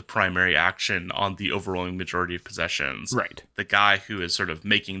ball for the primary action on the overwhelming majority of possessions. Right. The guy who is sort of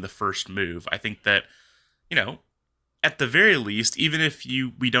making the first move. I think that, at the very least, even if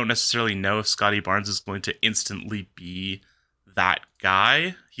we don't necessarily know if Scottie Barnes is going to instantly be that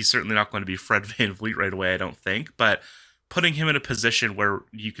guy, he's certainly not going to be Fred VanVleet right away, I don't think, but putting him in a position where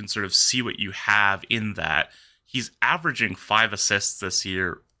you can sort of see what you have in that. He's averaging 5 assists this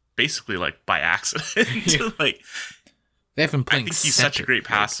year, basically like by accident. Like, they have him playing. I think he's such a great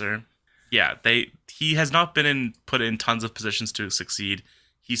passer. Yeah, he has not been put in tons of positions to succeed.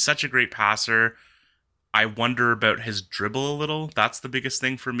 He's such a great passer. I wonder about his dribble a little. That's the biggest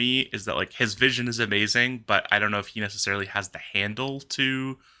thing for me, is that like his vision is amazing, but I don't know if he necessarily has the handle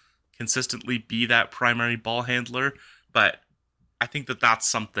to consistently be that primary ball handler. But I think that that's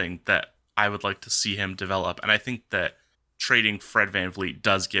something that I would like to see him develop. And I think that trading Fred VanVleet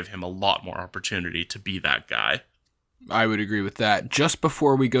does give him a lot more opportunity to be that guy. I would agree with that. Just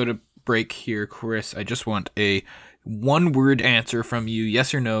before we go to break here, Chris, I just want a one-word answer from you,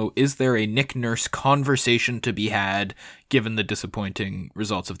 yes or no. Is there a Nick Nurse conversation to be had, given the disappointing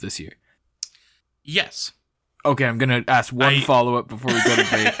results of this year? Yes. Okay, I'm going to ask one follow-up before we go to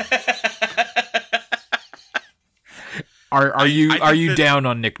break. Are you down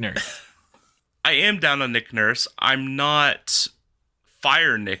on Nick Nurse? I am down on Nick Nurse. I'm not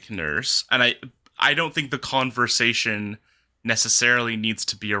fire Nick Nurse, and I don't think the conversation necessarily needs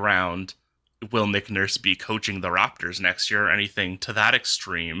to be around, will Nick Nurse be coaching the Raptors next year or anything to that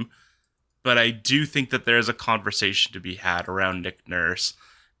extreme. But I do think that there's a conversation to be had around Nick Nurse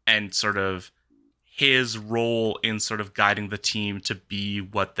and sort of his role in sort of guiding the team to be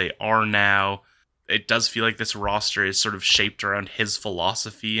what they are now. It does feel like this roster is sort of shaped around his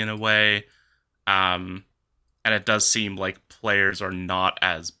philosophy in a way. And it does seem like players are not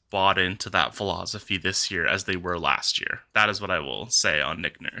as bought into that philosophy this year as they were last year. That is what I will say on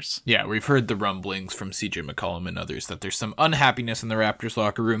Nick Nurse. Yeah, we've heard the rumblings from CJ McCollum and others that there's some unhappiness in the Raptors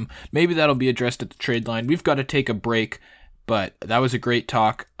locker room. Maybe that'll be addressed at the trade line. We've got to take a break, but that was a great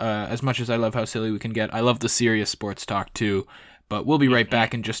talk. As much as I love how silly we can get, I love the serious sports talk too. But we'll be right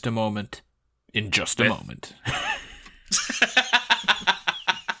back in just a moment. In just a moment.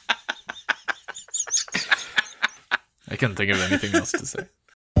 I couldn't think of anything else to say.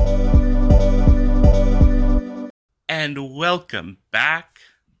 And welcome back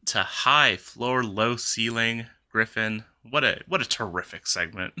to High Floor, Low Ceiling. Griffin, what a terrific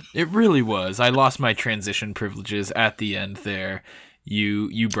segment. It really was. I lost my transition privileges at the end there.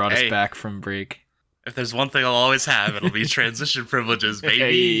 You brought us back from break. If there's one thing I'll always have, it'll be transition privileges,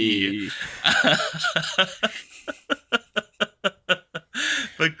 baby. Hey.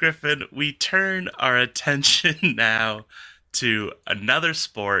 But Griffin, we turn our attention now to another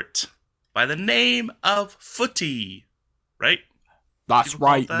sport by the name of footy, right? That's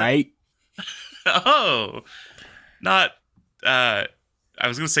right, mate. Oh, not, I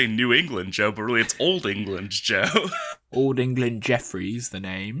was going to say New England Joe, but really it's Old England Joe. Old England Jeffrey's the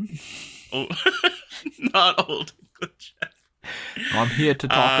name. Oh, not Old England Jeffrey. I'm here to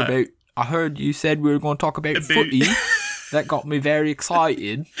talk about, I heard you said we were going to talk about footy. That got me very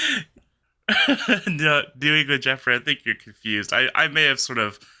excited. No, New England Jeffrey, I think you're confused. I may have sort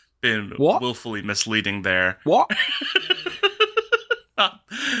of been willfully misleading there. What?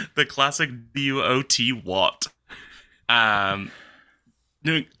 The classic D-U-O-T Watt.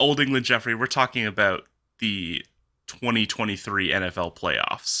 Old England Jeffrey, we're talking about the 2023 NFL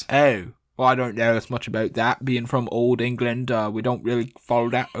playoffs. Oh, well, I don't know as much about that. Being from Old England, we don't really follow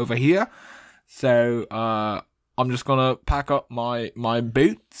that over here. So, I'm just gonna pack up my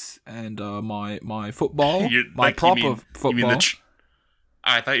boots and my football, football.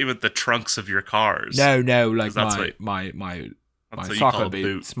 I thought you meant the trunks of your cars. No, like my soccer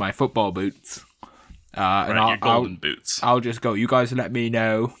boots, my football boots. And your golden boots. I'll just go. You guys let me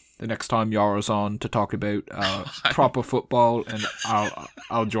know the next time Yara's on to talk about proper football, and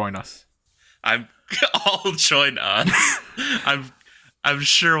I'll join us. I'll join us. I'm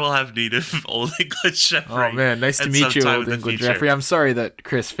sure we'll have need of Old English Jeffrey. Oh man, nice to meet you, Old English Jeffrey. I'm sorry that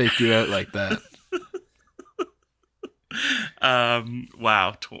Chris faked you out like that.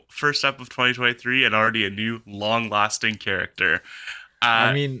 Wow. First up of 2023 and already a new long-lasting character.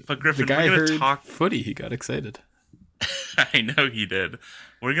 But Griffin, the guy heard footy, he got excited. I know he did.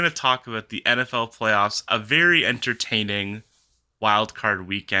 We're going to talk about the NFL playoffs, a very entertaining wildcard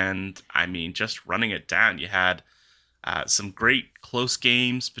weekend. I mean, just running it down, you had some great close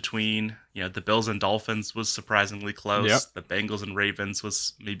games between, the Bills and Dolphins was surprisingly close. Yep. The Bengals and Ravens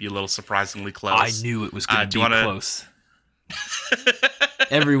was maybe a little surprisingly close. I knew it was going to be close.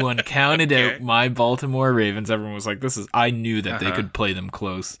 Everyone counted out my Baltimore Ravens. Everyone was like, I knew that they could play them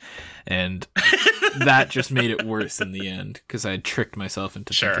close. And that just made it worse in the end because I had tricked myself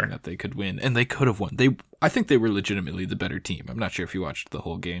into thinking that they could win. And they could have won. I think they were legitimately the better team. I'm not sure if you watched the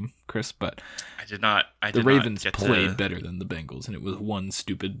whole game, Chris, but I did not. The Ravens played better than the Bengals, and it was one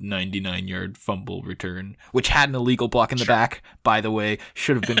stupid 99-yard fumble return, which had an illegal block in the back, by the way.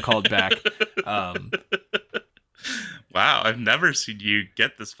 Should have been called back. Wow, I've never seen you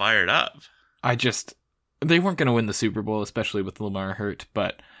get this fired up. They weren't going to win the Super Bowl, especially with Lamar hurt,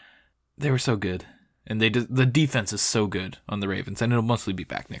 but they were so good. And the defense is so good on the Ravens, and it'll mostly be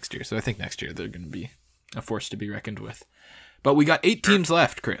back next year. So I think next year they're going to be a force to be reckoned with. But we got 8 teams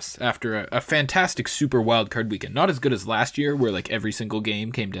left, Chris, after a fantastic super wildcard weekend. Not as good as last year, where like every single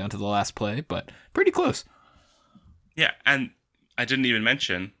game came down to the last play, but pretty close. Yeah, and I didn't even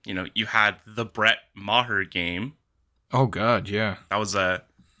mention, you had the Brett Maher game. Oh, God, yeah. That was a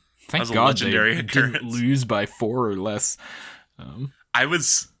Thank a God legendary they occurrence. didn't lose by 4 or less. I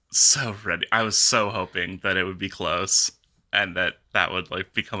was so ready. I was so hoping that it would be close and that would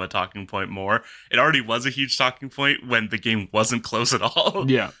like become a talking point more. It already was a huge talking point when the game wasn't close at all.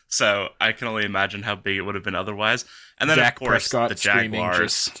 Yeah. So I can only imagine how big it would have been otherwise. And then Dak of course Prescott the screaming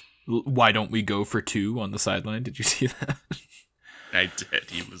Jaguars. just, why don't we go for 2 on the sideline? Did you see that? I did.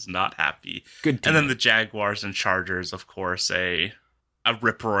 He was not happy. Good. And then the Jaguars and Chargers, of course, a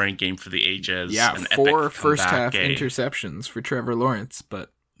rip-roaring game for the ages. Yeah, an 4 epic first half comeback game. interceptions for Trevor Lawrence,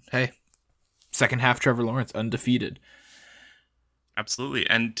 but hey, second half Trevor Lawrence undefeated. Absolutely.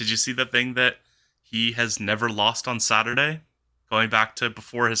 And did you see the thing that he has never lost on Saturday, going back to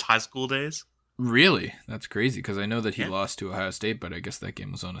before his high school days? Really? That's crazy, because I know that he Yeah. lost to Ohio State, but I guess that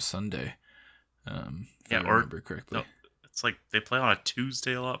game was on a Sunday. If I Yeah, or- remember correctly. No, it's like they play on a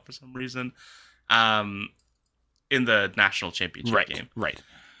Tuesday a lot for some reason. In the national championship game. Right.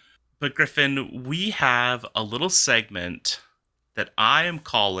 But Griffin, we have a little segment that I am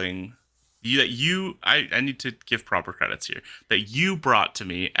calling I need to give proper credits here, that you brought to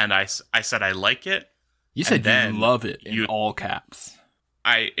me, and I said I like it. You said And then you love it in you- all caps.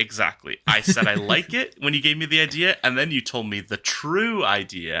 Exactly. I said I like it when you gave me the idea, and then you told me the true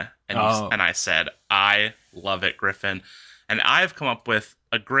idea, and and I said I love it, Griffin. And I've come up with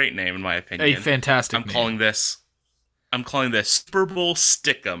a great name in my opinion. A fantastic I'm name. calling this Super Bowl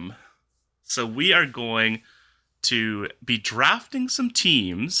Stick'em. So we are going to be drafting some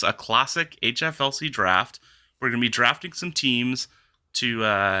teams, a classic HFLC draft. We're going to be drafting some teams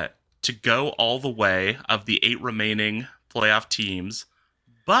to go all the way of the 8 remaining playoff teams.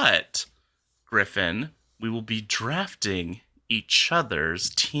 But, Griffin, we will be drafting each other's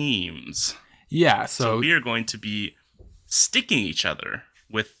teams. Yeah, So so we are going to be sticking each other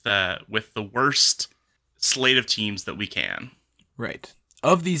with the worst slate of teams that we can. right.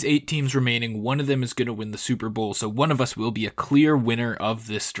 Of these 8 teams remaining, one of them is going to win the Super Bowl, so one of us will be a clear winner of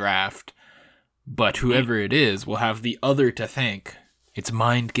this draft. But whoever it is will have the other to thank. It's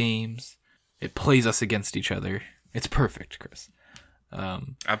mind games. It plays us against each other. It's perfect, Chris.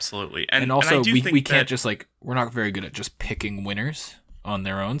 Absolutely. And also, I do we think can't that- just we're not very good at just picking winners on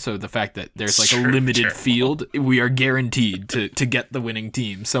their own. So the fact that there's a Sure, limited terrible. field, we are guaranteed to get the winning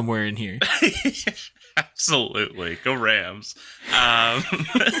team somewhere in here. Absolutely. Go Rams.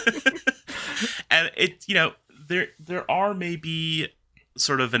 And it, there are maybe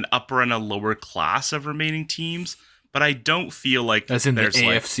sort of an upper and a lower class of remaining teams, but I don't feel like As in the there's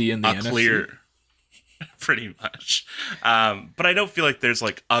AFC and the a NFC. clear, pretty much. But I don't feel like there's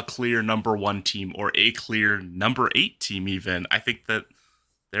like a clear number 1 team or a clear number 8 team even. I think that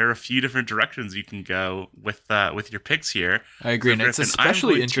there are a few different directions you can go with your picks here. I agree, So, and it's Griffin, I'm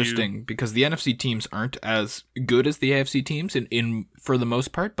especially going to- interesting because the NFC teams aren't as good as the AFC teams in for the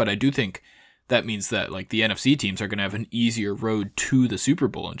most part. But I do think that means that the NFC teams are going to have an easier road to the Super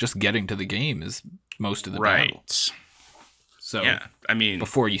Bowl, and just getting to the game is most of the battle. Right. So Yeah. I mean,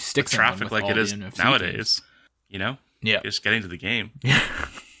 before you stick with someone traffic with like all it the is NFC nowadays, teams. Yeah. just getting to the game.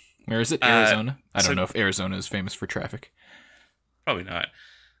 Where is it? Arizona? I don't so- know if Arizona is famous for traffic. Probably not.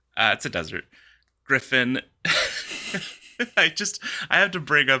 It's a desert. Griffin, I have to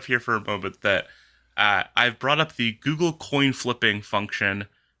bring up here for a moment that I've brought up the Google coin flipping function,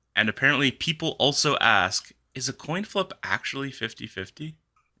 and apparently people also ask, is a coin flip actually 50-50?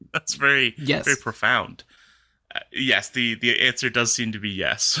 That's very profound. Yes, the answer does seem to be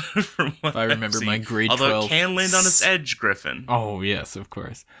yes. From what I remember I've my seen. grade Although 12 it can land on its edge, Griffin. Oh, yes, of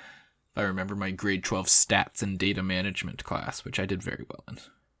course. I remember my grade 12 stats and data management class, which I did very well in.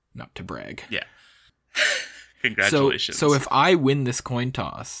 Not to brag. Yeah. Congratulations. So if I win this coin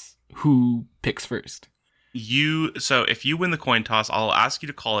toss, who picks first? So if you win the coin toss, I'll ask you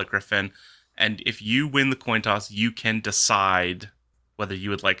to call it, Griffin. And if you win the coin toss, you can decide whether you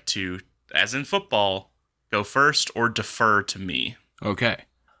would like to, as in football, go first or defer to me. Okay.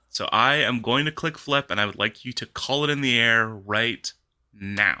 So I am going to click flip, and I would like you to call it in the air right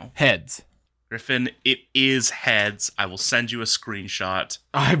now. Heads. Griffin, it is heads. I will send you a screenshot.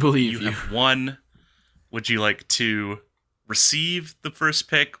 I believe You have won. Would you like to receive the first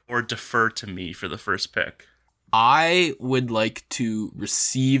pick or defer to me for the first pick? I would like to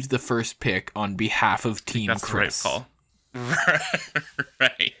receive the first pick on behalf of Team That's Chris. the right call.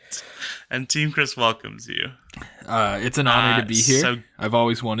 Right. And Team Chris welcomes you. It's an honor to be here. So, I've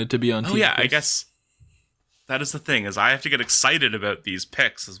always wanted to be on Team yeah, Chris. I guess that is the thing, is I have to get excited about these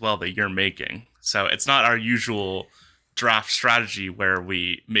picks as well that you're making. So it's not our usual draft strategy where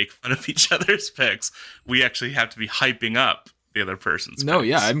we make fun of each other's picks. We actually have to be hyping up the other person's picks.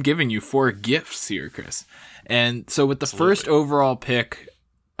 Yeah, I'm giving you 4 gifts here, Chris. And so with the Absolutely. first overall pick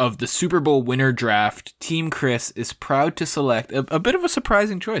of the Super Bowl winner draft, Team Chris is proud to select a bit of a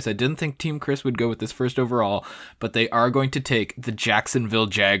surprising choice. I didn't think Team Chris would go with this first overall, but they are going to take the Jacksonville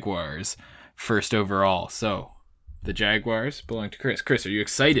Jaguars first overall. So the Jaguars belong to Chris. Chris, are you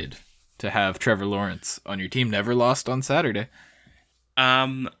excited to have Trevor Lawrence on your team? Never lost on Saturday.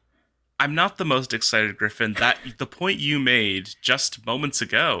 I'm not the most excited, Griffin. That the point you made just moments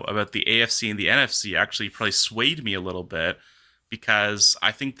ago about the AFC and the NFC actually probably swayed me a little bit, because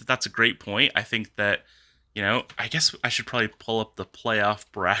I think that that's a great point. I think that, I guess I should probably pull up the playoff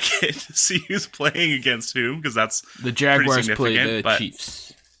bracket to see who's playing against whom, because that's the Jaguars play the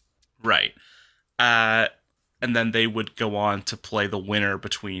Chiefs. Right. And then they would go on to play the winner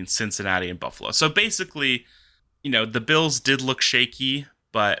between Cincinnati and Buffalo. So basically, the Bills did look shaky,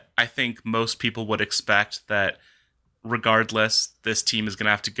 but I think most people would expect that regardless, this team is going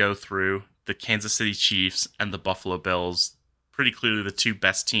to have to go through the Kansas City Chiefs and the Buffalo Bills, pretty clearly the 2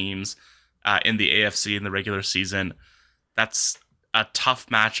 best teams in the AFC in the regular season. That's a tough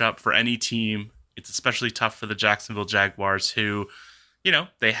matchup for any team. It's especially tough for the Jacksonville Jaguars, who,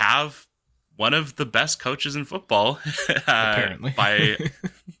 they have one of the best coaches in football. Apparently.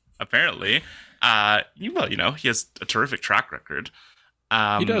 Apparently. He has a terrific track record.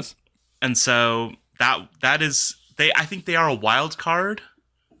 He does. And so that is, I think they are a wild card,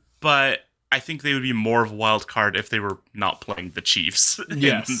 but I think they would be more of a wild card if they were not playing the Chiefs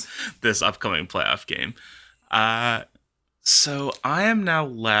in this upcoming playoff game. So I am now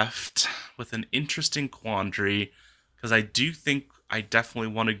left with an interesting quandary, because I do think I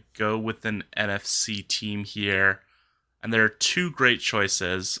definitely want to go with an NFC team here. And there are 2 great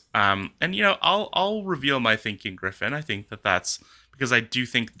choices. And, I'll reveal my thinking, Griffin. I think that's because I do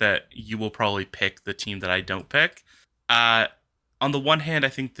think that you will probably pick the team that I don't pick. On the one hand, I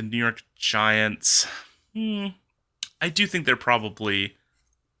think the New York Giants, I do think they're probably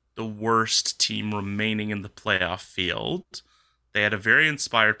the worst team remaining in the playoff field. They had a very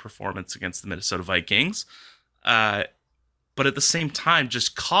inspired performance against the Minnesota Vikings. But at the same time,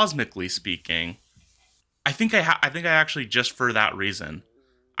 just cosmically speaking, I think I actually, just for that reason,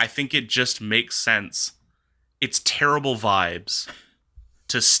 I think it just makes sense. It's terrible vibes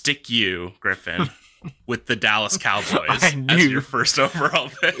to stick you, Griffin, with the Dallas Cowboys as your first overall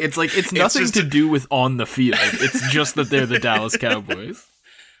pick. It's like, it's nothing to do with on the field. It's just that they're the Dallas Cowboys.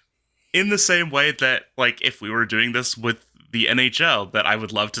 In the same way that, like, if we were doing this with the NHL, that I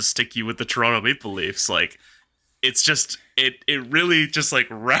would love to stick you with the Toronto Maple Leafs. Like, it's just, it really just, like,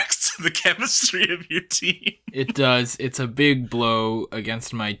 wrecks the chemistry of your team. It does. It's a big blow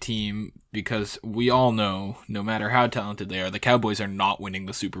against my team, because we all know, no matter how talented they are, the Cowboys are not winning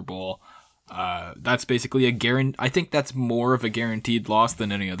the Super Bowl. That's basically I think that's more of a guaranteed loss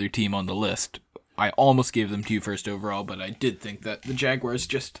than any other team on the list. I almost gave them to you first overall, but I did think that the Jaguars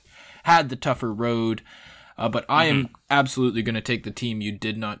just had the tougher road. But I am absolutely going to take the team you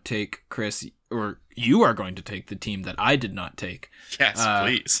did not take, Chris, or you are going to take the team that I did not take. Yes,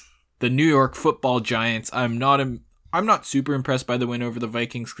 please. The New York Football Giants. I'm not super impressed by the win over the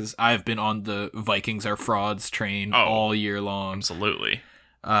Vikings, because I've been on the Vikings are frauds train all year long. Absolutely.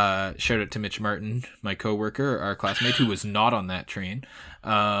 Shout out to Mitch Martin, my coworker, our classmate, who was not on that train.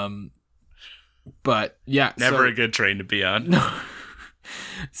 But yeah, never a good train to be on. No.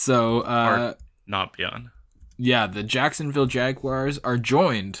 So or not be on. Yeah, the Jacksonville Jaguars are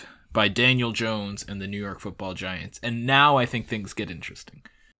joined by Daniel Jones and the New York Football Giants, and now I think things get interesting.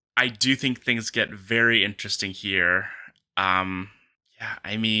 I do think things get very interesting here. Yeah,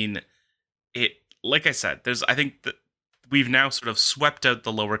 I mean, it. Like I said, I think that we've now sort of swept out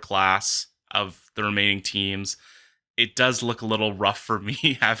the lower class of the remaining teams. It does look a little rough for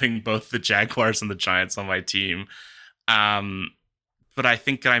me having both the Jaguars and the Giants on my team. But I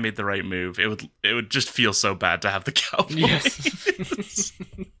think I made the right move. It would just feel so bad to have the Cowboys. Yes.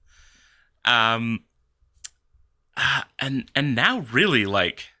 And now really,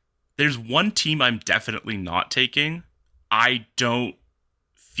 like, there's one team I'm definitely not taking. I don't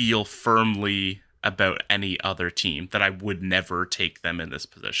feel firmly about any other team that I would never take them in this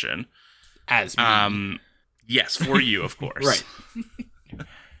position. As me. Yes, for you, of course. Right.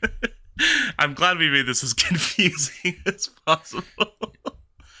 I'm glad we made this as confusing as possible.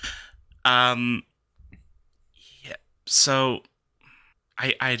 Yeah. So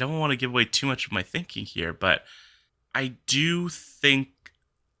I don't want to give away too much of my thinking here, but I do think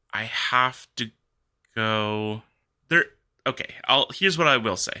I have to go there. Okay, here's what I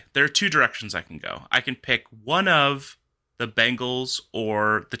will say. There are two directions I can go. I can pick one of the Bengals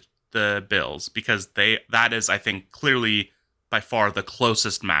or the Bills, because that is, I think, clearly by far the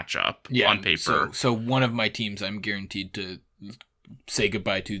closest matchup on paper. So one of my teams I'm guaranteed to say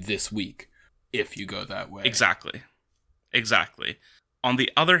goodbye to this week if you go that way. Exactly. On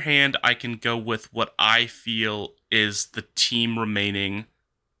the other hand, I can go with what I feel is the team remaining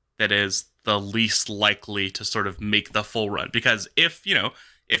that is the least likely to sort of make the full run. Because if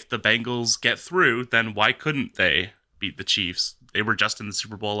the Bengals get through, then why couldn't they beat the Chiefs? They were just in the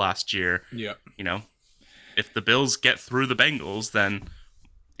Super Bowl last year. Yeah. If the Bills get through the Bengals, then,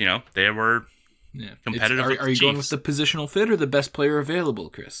 they were competitive with the Are you Chiefs. going with the positional fit or the best player available,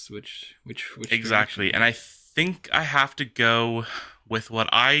 Chris? Which Exactly. direction? And I think I have to go with what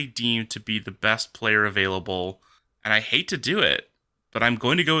I deem to be the best player available. And I hate to do it, but I'm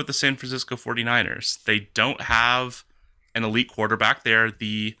going to go with the San Francisco 49ers. They don't have an elite quarterback. They're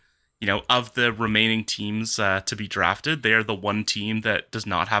of the remaining teams to be drafted, they are the one team that does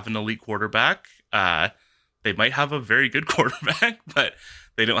not have an elite quarterback. They might have a very good quarterback, but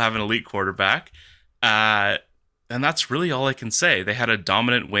they don't have an elite quarterback. And that's really all I can say. They had a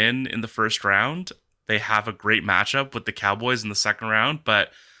dominant win in the first round. They have a great matchup with the Cowboys in the second round.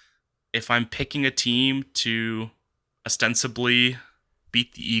 But if I'm picking a team to ostensibly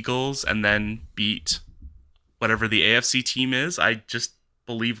beat the Eagles and then beat whatever the AFC team is, I just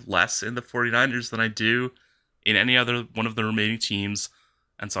believe less in the 49ers than I do in any other one of the remaining teams.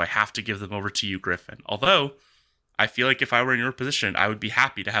 And so I have to give them over to you, Griffin. Although I feel like if I were in your position, I would be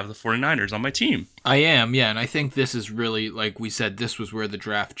happy to have the 49ers on my team. I am, yeah. And I think this is really, like we said, this was where the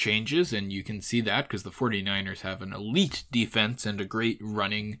draft changes. And you can see that because the 49ers have an elite defense and a great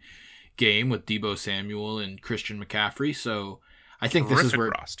running game with Deebo Samuel and Christian McCaffrey. So I think this is where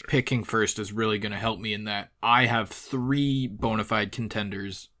roster. Picking first is really going to help me in that I have 3 bona fide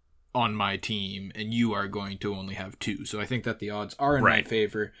contenders on my team, and you are going to only have 2. So I think that the odds are in my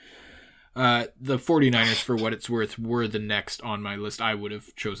favor. The 49ers, for what it's worth, were the next on my list. I would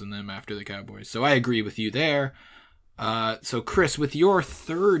have chosen them after the Cowboys. So I agree with you there. So Chris, with your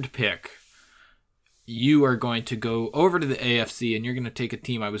third pick, you are going to go over to the AFC, and you're going to take a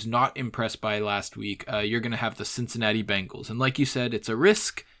team I was not impressed by last week. You're going to have the Cincinnati Bengals. And like you said, it's a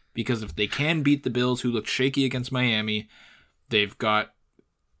risk because if they can beat the Bills, who looked shaky against Miami, they've got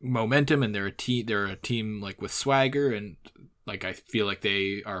momentum, and they're a team like with swagger, and like I feel like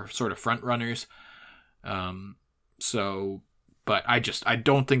they are sort of front runners. But I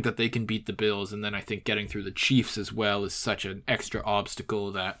don't think that they can beat the Bills, and then I think getting through the Chiefs as well is such an extra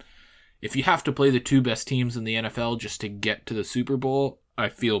obstacle that if you have to play the 2 best teams in the NFL just to get to the Super Bowl, I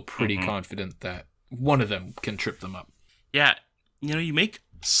feel pretty confident that one of them can trip them up. Yeah, you make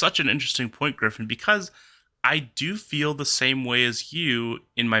such an interesting point, Griffin, because I do feel the same way as you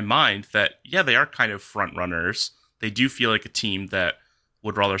in my mind that, yeah, they are kind of front runners. They do feel like a team that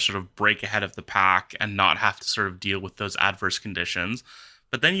would rather sort of break ahead of the pack and not have to sort of deal with those adverse conditions.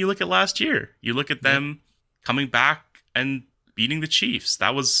 But then you look at last year. You look at them coming back and beating the Chiefs.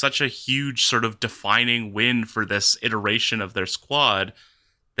 That was such a huge sort of defining win for this iteration of their squad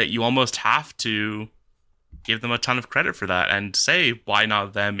that you almost have to give them a ton of credit for that and say, why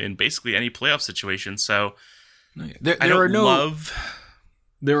not them in basically any playoff situation? So there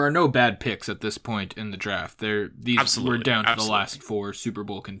are no bad picks at this point in the draft. These were down to the last 4 Super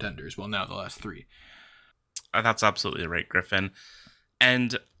Bowl contenders. Well, now the last 3. That's absolutely right, Griffin.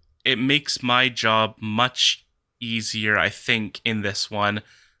 And it makes my job much easier, I think, in this one.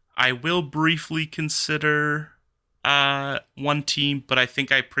 I will briefly consider one team, but I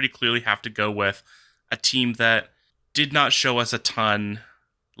think I pretty clearly have to go with a team that did not show us a ton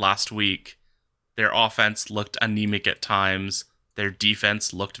last week. Their offense looked anemic at times. Their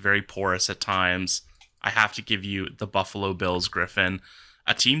defense looked very porous at times. I have to give you the Buffalo Bills, Griffin,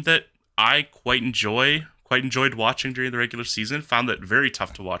 a team that I quite enjoyed watching during the regular season. Found it very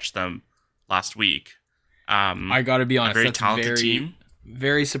tough to watch them last week. I got to be honest, very talented team.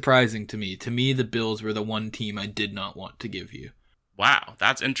 Very surprising to me. To me, the Bills were the one team I did not want to give you. Wow,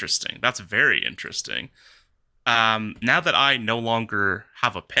 that's interesting. That's very interesting. Now that I no longer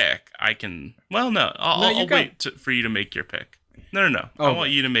have a pick, I can... Well, no. I'll wait for you to make your pick. No. I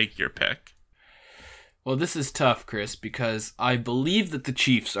want you to make your pick. Well, this is tough, Chris, because I believe that the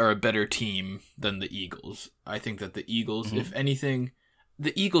Chiefs are a better team than the Eagles. I think that the Eagles, if anything,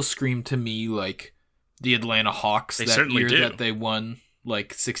 the Eagles scream to me like the Atlanta Hawks that year that they won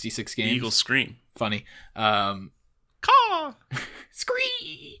like 66 games. The Eagles scream. Funny. Caw!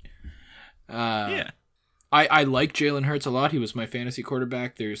 Scree! Yeah. I like Jalen Hurts a lot. He was my fantasy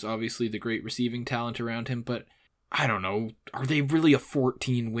quarterback. There's obviously the great receiving talent around him, but I don't know. Are they really a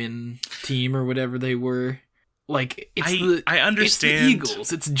 14-win team or whatever they were? Like, I understand. It's the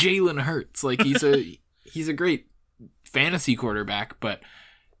Eagles. It's Jalen Hurts. Like, he's a great fantasy quarterback, but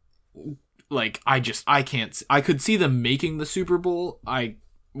like, I can't. I could see them making the Super Bowl. I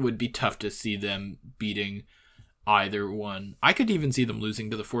would be tough to see them beating either one. I could even see them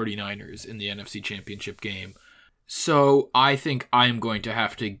losing to the 49ers in the NFC Championship game. So I think I'm going to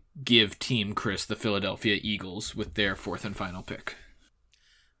have to give Team Chris the Philadelphia Eagles with their fourth and final pick.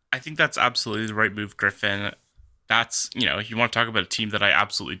 I think that's absolutely the right move, Griffin. That's, if you want to talk about a team that I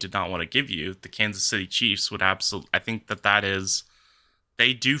absolutely did not want to give you, the Kansas City Chiefs would absolutely, I think that is,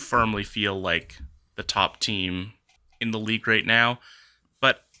 they do firmly feel like the top team in the league right now.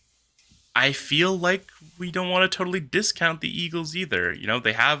 But I feel like we don't want to totally discount the Eagles either.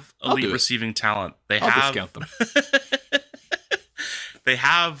 They have elite receiving talent. I'll discount them. They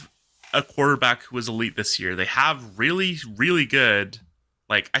have a quarterback who was elite this year. They have really, really good,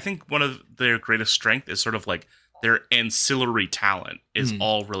 I think one of their greatest strength is sort of like their ancillary talent is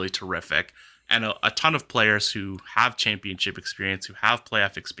all really terrific. And a ton of players who have championship experience, who have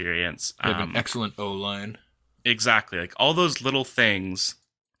playoff experience. They have an excellent O-line. Exactly. Like all those little things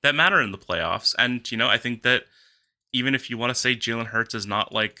that matter in the playoffs. And, I think that even if you want to say Jalen Hurts is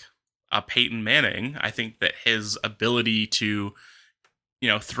not like a Peyton Manning, I think that his ability to,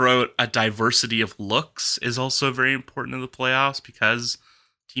 throw out a diversity of looks is also very important in the playoffs because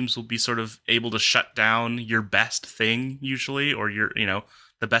teams will be sort of able to shut down your best thing usually, or your,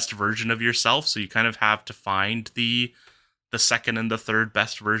 the best version of yourself. So you kind of have to find the second and the third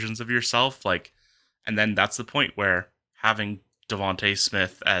best versions of yourself. And then that's the point where having Devontae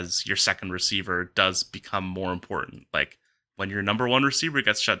Smith as your second receiver does become more important. Like when your number one receiver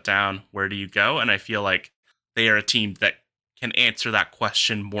gets shut down, where do you go? And I feel like they are a team that can answer that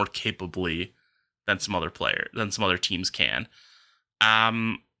question more capably than some other teams can.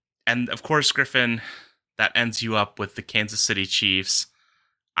 And of course, Griffin, that ends you up with the Kansas City Chiefs.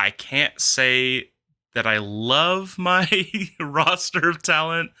 I can't say that I love my roster of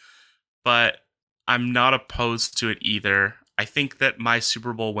talent, but I'm not opposed to it either. I think that my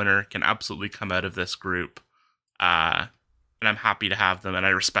Super Bowl winner can absolutely come out of this group. And I'm happy to have them, and I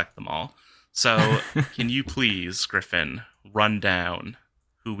respect them all. So can you please, Griffin, run down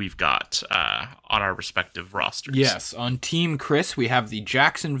who we've got on our respective rosters? Yes, on Team Chris, we have the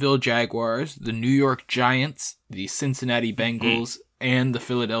Jacksonville Jaguars, the New York Giants, the Cincinnati Bengals, and the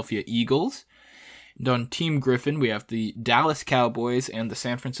Philadelphia Eagles. And on Team Griffin, we have the Dallas Cowboys and the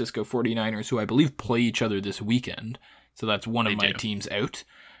San Francisco 49ers, who I believe play each other this weekend. So that's one of my teams out.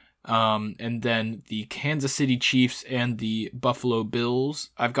 And then the Kansas City Chiefs and the Buffalo Bills.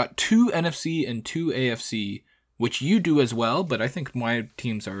 I've got 2 NFC and 2 AFC, which you do as well, but I think my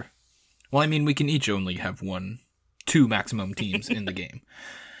teams are... Well, I mean, we can each only have 2 maximum teams in the game.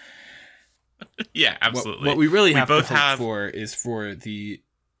 Yeah, absolutely. What we really have to hope for is for the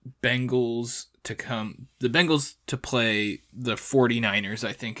Bengals to play the 49ers,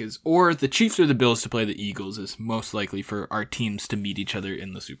 I think or the Chiefs or the Bills to play the Eagles is most likely for our teams to meet each other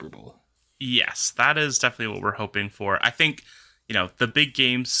in the Super Bowl. Yes, that is definitely what we're hoping for. I think, the big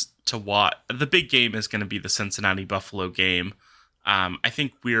games to watch, the big game is going to be the Cincinnati Buffalo game. I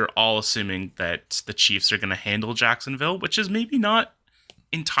think we're all assuming that the Chiefs are going to handle Jacksonville, which is maybe not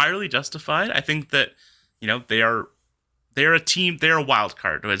entirely justified. I think that, they're a team, they're a wild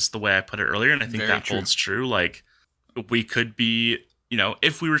card, is the way I put it earlier, and I think that holds true. Like, we could be,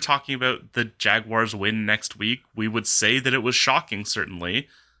 if we were talking about the Jaguars win next week, we would say that it was shocking, certainly,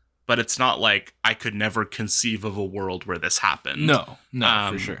 but it's not like I could never conceive of a world where this happened. No,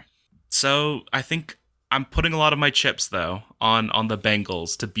 for sure. So I think I'm putting a lot of my chips, though, on the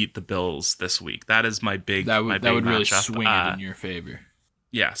Bengals to beat the Bills this week. That is my big That would really matchup. swing it in your favor.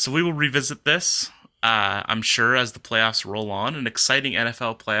 Yeah, so we will revisit this. I'm sure as the playoffs roll on, and exciting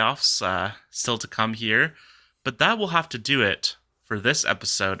NFL playoffs still to come here. But that will have to do it for this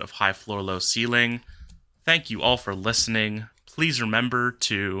episode of High Floor, Low Ceiling. Thank you all for listening. Please remember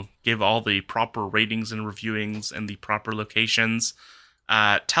to give all the proper ratings and reviewings in the proper locations.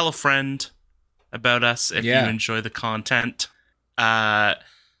 Tell a friend about us if you enjoy the content.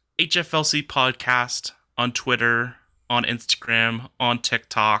 HFLC Podcast on Twitter, on Instagram, on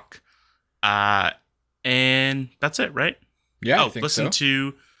TikTok. And that's it, right? Yeah, I think listen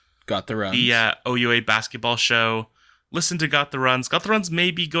to Got the Runs. The OUA basketball show. Listen to Got the Runs. Got the Runs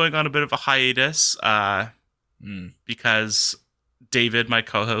may be going on a bit of a hiatus because David, my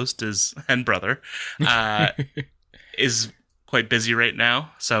co-host, and brother, is quite busy right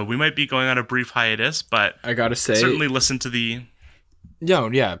now, so we might be going on a brief hiatus, but I gotta say, certainly listen to the...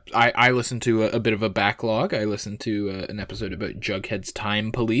 Yeah. I listened to a bit of a backlog. I listened to an episode about Jughead's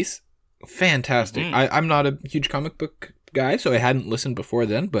Time Police. Fantastic. I'm not a huge comic book guy, so I hadn't listened before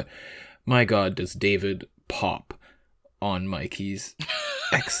then, but my God, does David pop on Mike. He's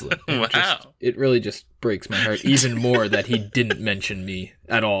excellent. Wow. It really just breaks my heart even more that he didn't mention me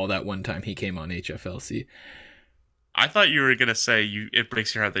at all that one time he came on HFLC. I thought you were going to say it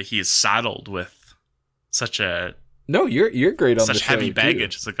breaks your heart that he is saddled with such a... No, you're great on the show. Such heavy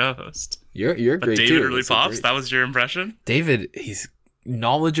baggage as a co-host. You're but great David too. David really pops? That was your impression? David, he's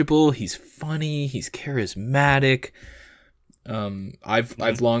knowledgeable, he's funny, he's charismatic.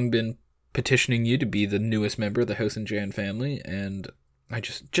 I've long been petitioning you to be the newest member of the House and Jan family, and I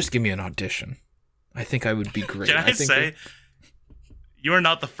just give me an audition. I think I would be great. Can I say, you are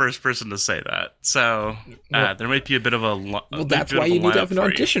not the first person to say that, so there might be a bit of a... Well, that's why you need to have an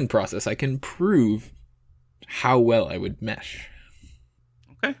audition process. I can prove how well I would mesh.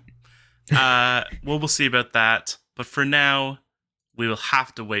 Okay. Well, we'll see about that, but for now, we will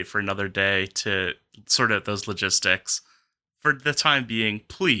have to wait for another day to sort out those logistics. For the time being,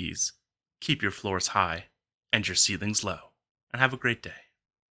 please keep your floors high and your ceilings low, and have a great day.